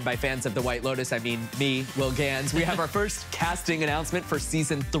Lotus, and by fans of The White Lotus, I mean me, Will Gans. We have our first casting announcement for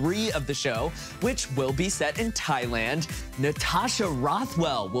season 3 of the show, which will be set in Thailand. Natasha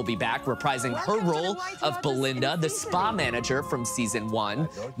Rothwell will be back, reprising her role of Belinda, the spa manager from season 1.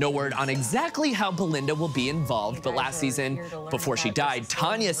 No word on exactly how Belinda will be involved, but last season, before she died,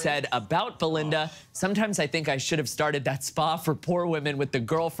 Tanya said about Belinda, sometimes I think I should have started that spa for poor women with the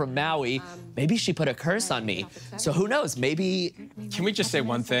girl from Maui. Maybe she put a curse on me. So who knows, maybe... Can we just say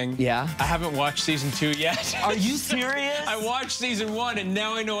one thing? Yeah? I haven't watched season 2 yet. Are you serious? I watched season 1, and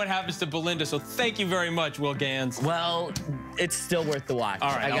now I know what happens to Belinda, so thank you very much, Will Gans. Well, it's still worth the watch.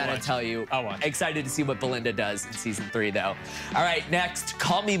 All right, I gotta tell you. I'll watch. Excited to see what Belinda does in season 3, though. All right, next,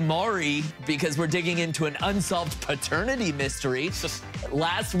 call me Maury, because we're digging into an unsolved paternity mystery.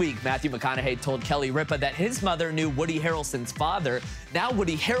 Last week, Matthew McConaughey told Kelly Ripa that his mother knew Woody Harrelson's father. Now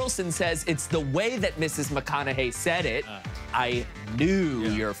Woody Harrelson says it's the way that Mrs. McConaughey said it, I knew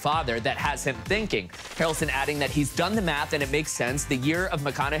your father, that has him thinking. Harrelson adding that he's done the math and it makes sense. The year of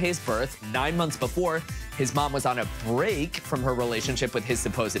McConaughey's birth, 9 months before, his mom was on a break from her relationship with his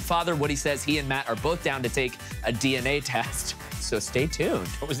supposed father. Woody says he and Matt are both down to take a DNA test. So stay tuned.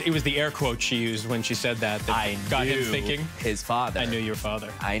 It was the air quote she used when she said that got him thinking. His father. I knew your father.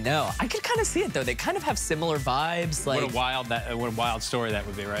 I know. I could kind of see it, though. They kind of have similar vibes. Like, what a wild story that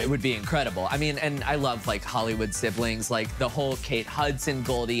would be, right? It would be incredible. I mean, and I love, like, Hollywood siblings, like the whole Kate Hudson,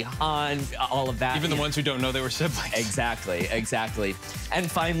 Goldie Hawn, all of that. Even the ones who don't know they were siblings. Exactly, exactly.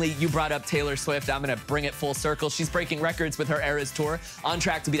 And finally, you brought up Taylor Swift. I'm going to bring it full circle. She's breaking records with her Eras tour, on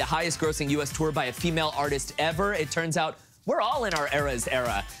track to be the highest-grossing U.S. tour by a female artist ever. It turns out we're all in our Eras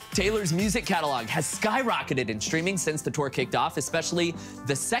era. Taylor's music catalog has skyrocketed in streaming since the tour kicked off, especially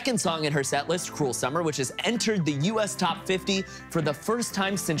the second song in her set list, Cruel Summer, which has entered the U.S. Top 50 for the first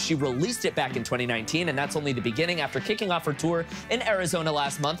time since she released it back in 2019, and that's only the beginning. After kicking off her tour in Arizona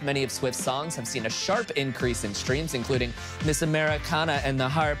last month, many of Swift's songs have seen a sharp increase in streams, including Miss Americana and The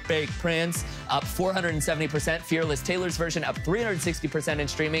Heartbreak Prince, up 470%, Fearless Taylor's version up 360% in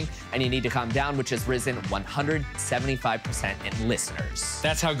streaming, and You Need to Calm Down, which has risen 175% in listeners.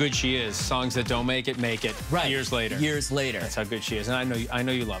 That's how good she is. Songs that don't make it right. Years later. Years later. That's how good she is. And I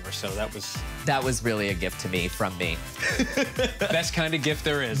know you love her, so that was really a gift to me from me. Best kind of gift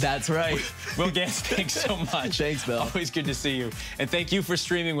there is. That's right. Will Gans, thanks so much. Thanks, Bill. Always good to see you. And thank you for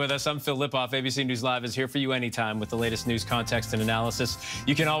streaming with us. I'm Phil Lipoff. ABC News Live is here for you anytime with the latest news, context, and analysis.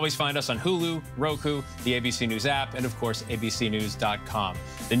 You can always find us on Hulu, Roku, the ABC News app, and of course, abcnews.com.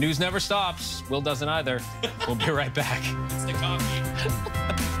 The news never stops. Will doesn't either. We'll be right back. It's the coffee.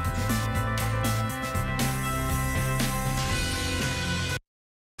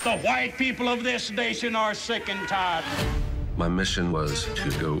 The white people of this nation are sick and tired. My mission was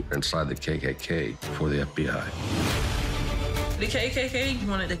to go inside the KKK for the FBI. The KKK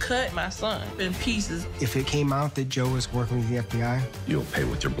wanted to cut my son in pieces. If it came out that Joe was working with the FBI, You'll pay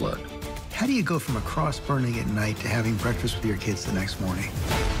with your blood. How do you go from a cross burning at night to having breakfast with your kids the next morning?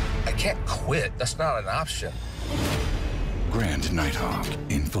 I can't quit. That's not an option. Grand Nighthawk,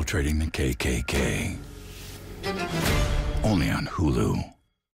 infiltrating the KKK. Only on Hulu.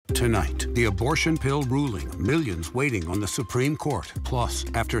 Tonight, the abortion pill ruling, millions waiting on the Supreme Court. Plus,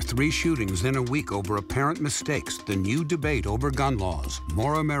 after 3 shootings in a week over apparent mistakes, the new debate over gun laws.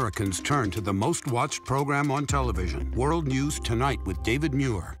 More Americans turn to the most watched program on television. World News Tonight with David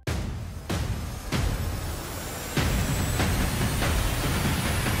Muir.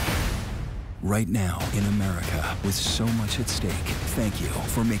 Right now in America, with so much at stake, thank you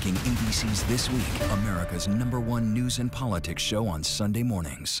for making ABC's This Week America's #1 news and politics show on Sunday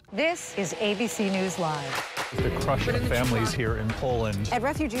mornings. This is ABC News Live. The crush of families here in Poland. At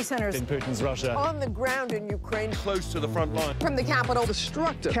refugee centers In Putin's Russia. On the ground in Ukraine. Close to the front line. From the capital.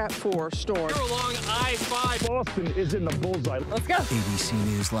 Destructive Cat 4 storm. Along I-5. Boston is in the bullseye. Let's go. ABC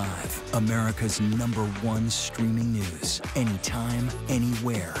News Live, America's #1 streaming news. Anytime,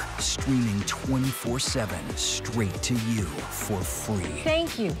 anywhere. Streaming 24/7, straight to you for free.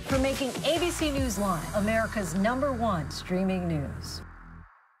 Thank you for making ABC News Live America's #1 streaming news.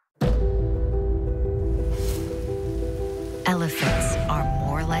 Elephants are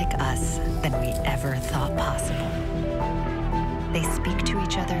more like us than we ever thought possible. They speak to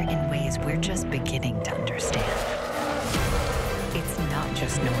each other in ways we're just beginning to understand. It's not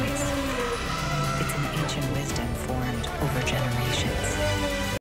just noise. It's an ancient wisdom formed over generations.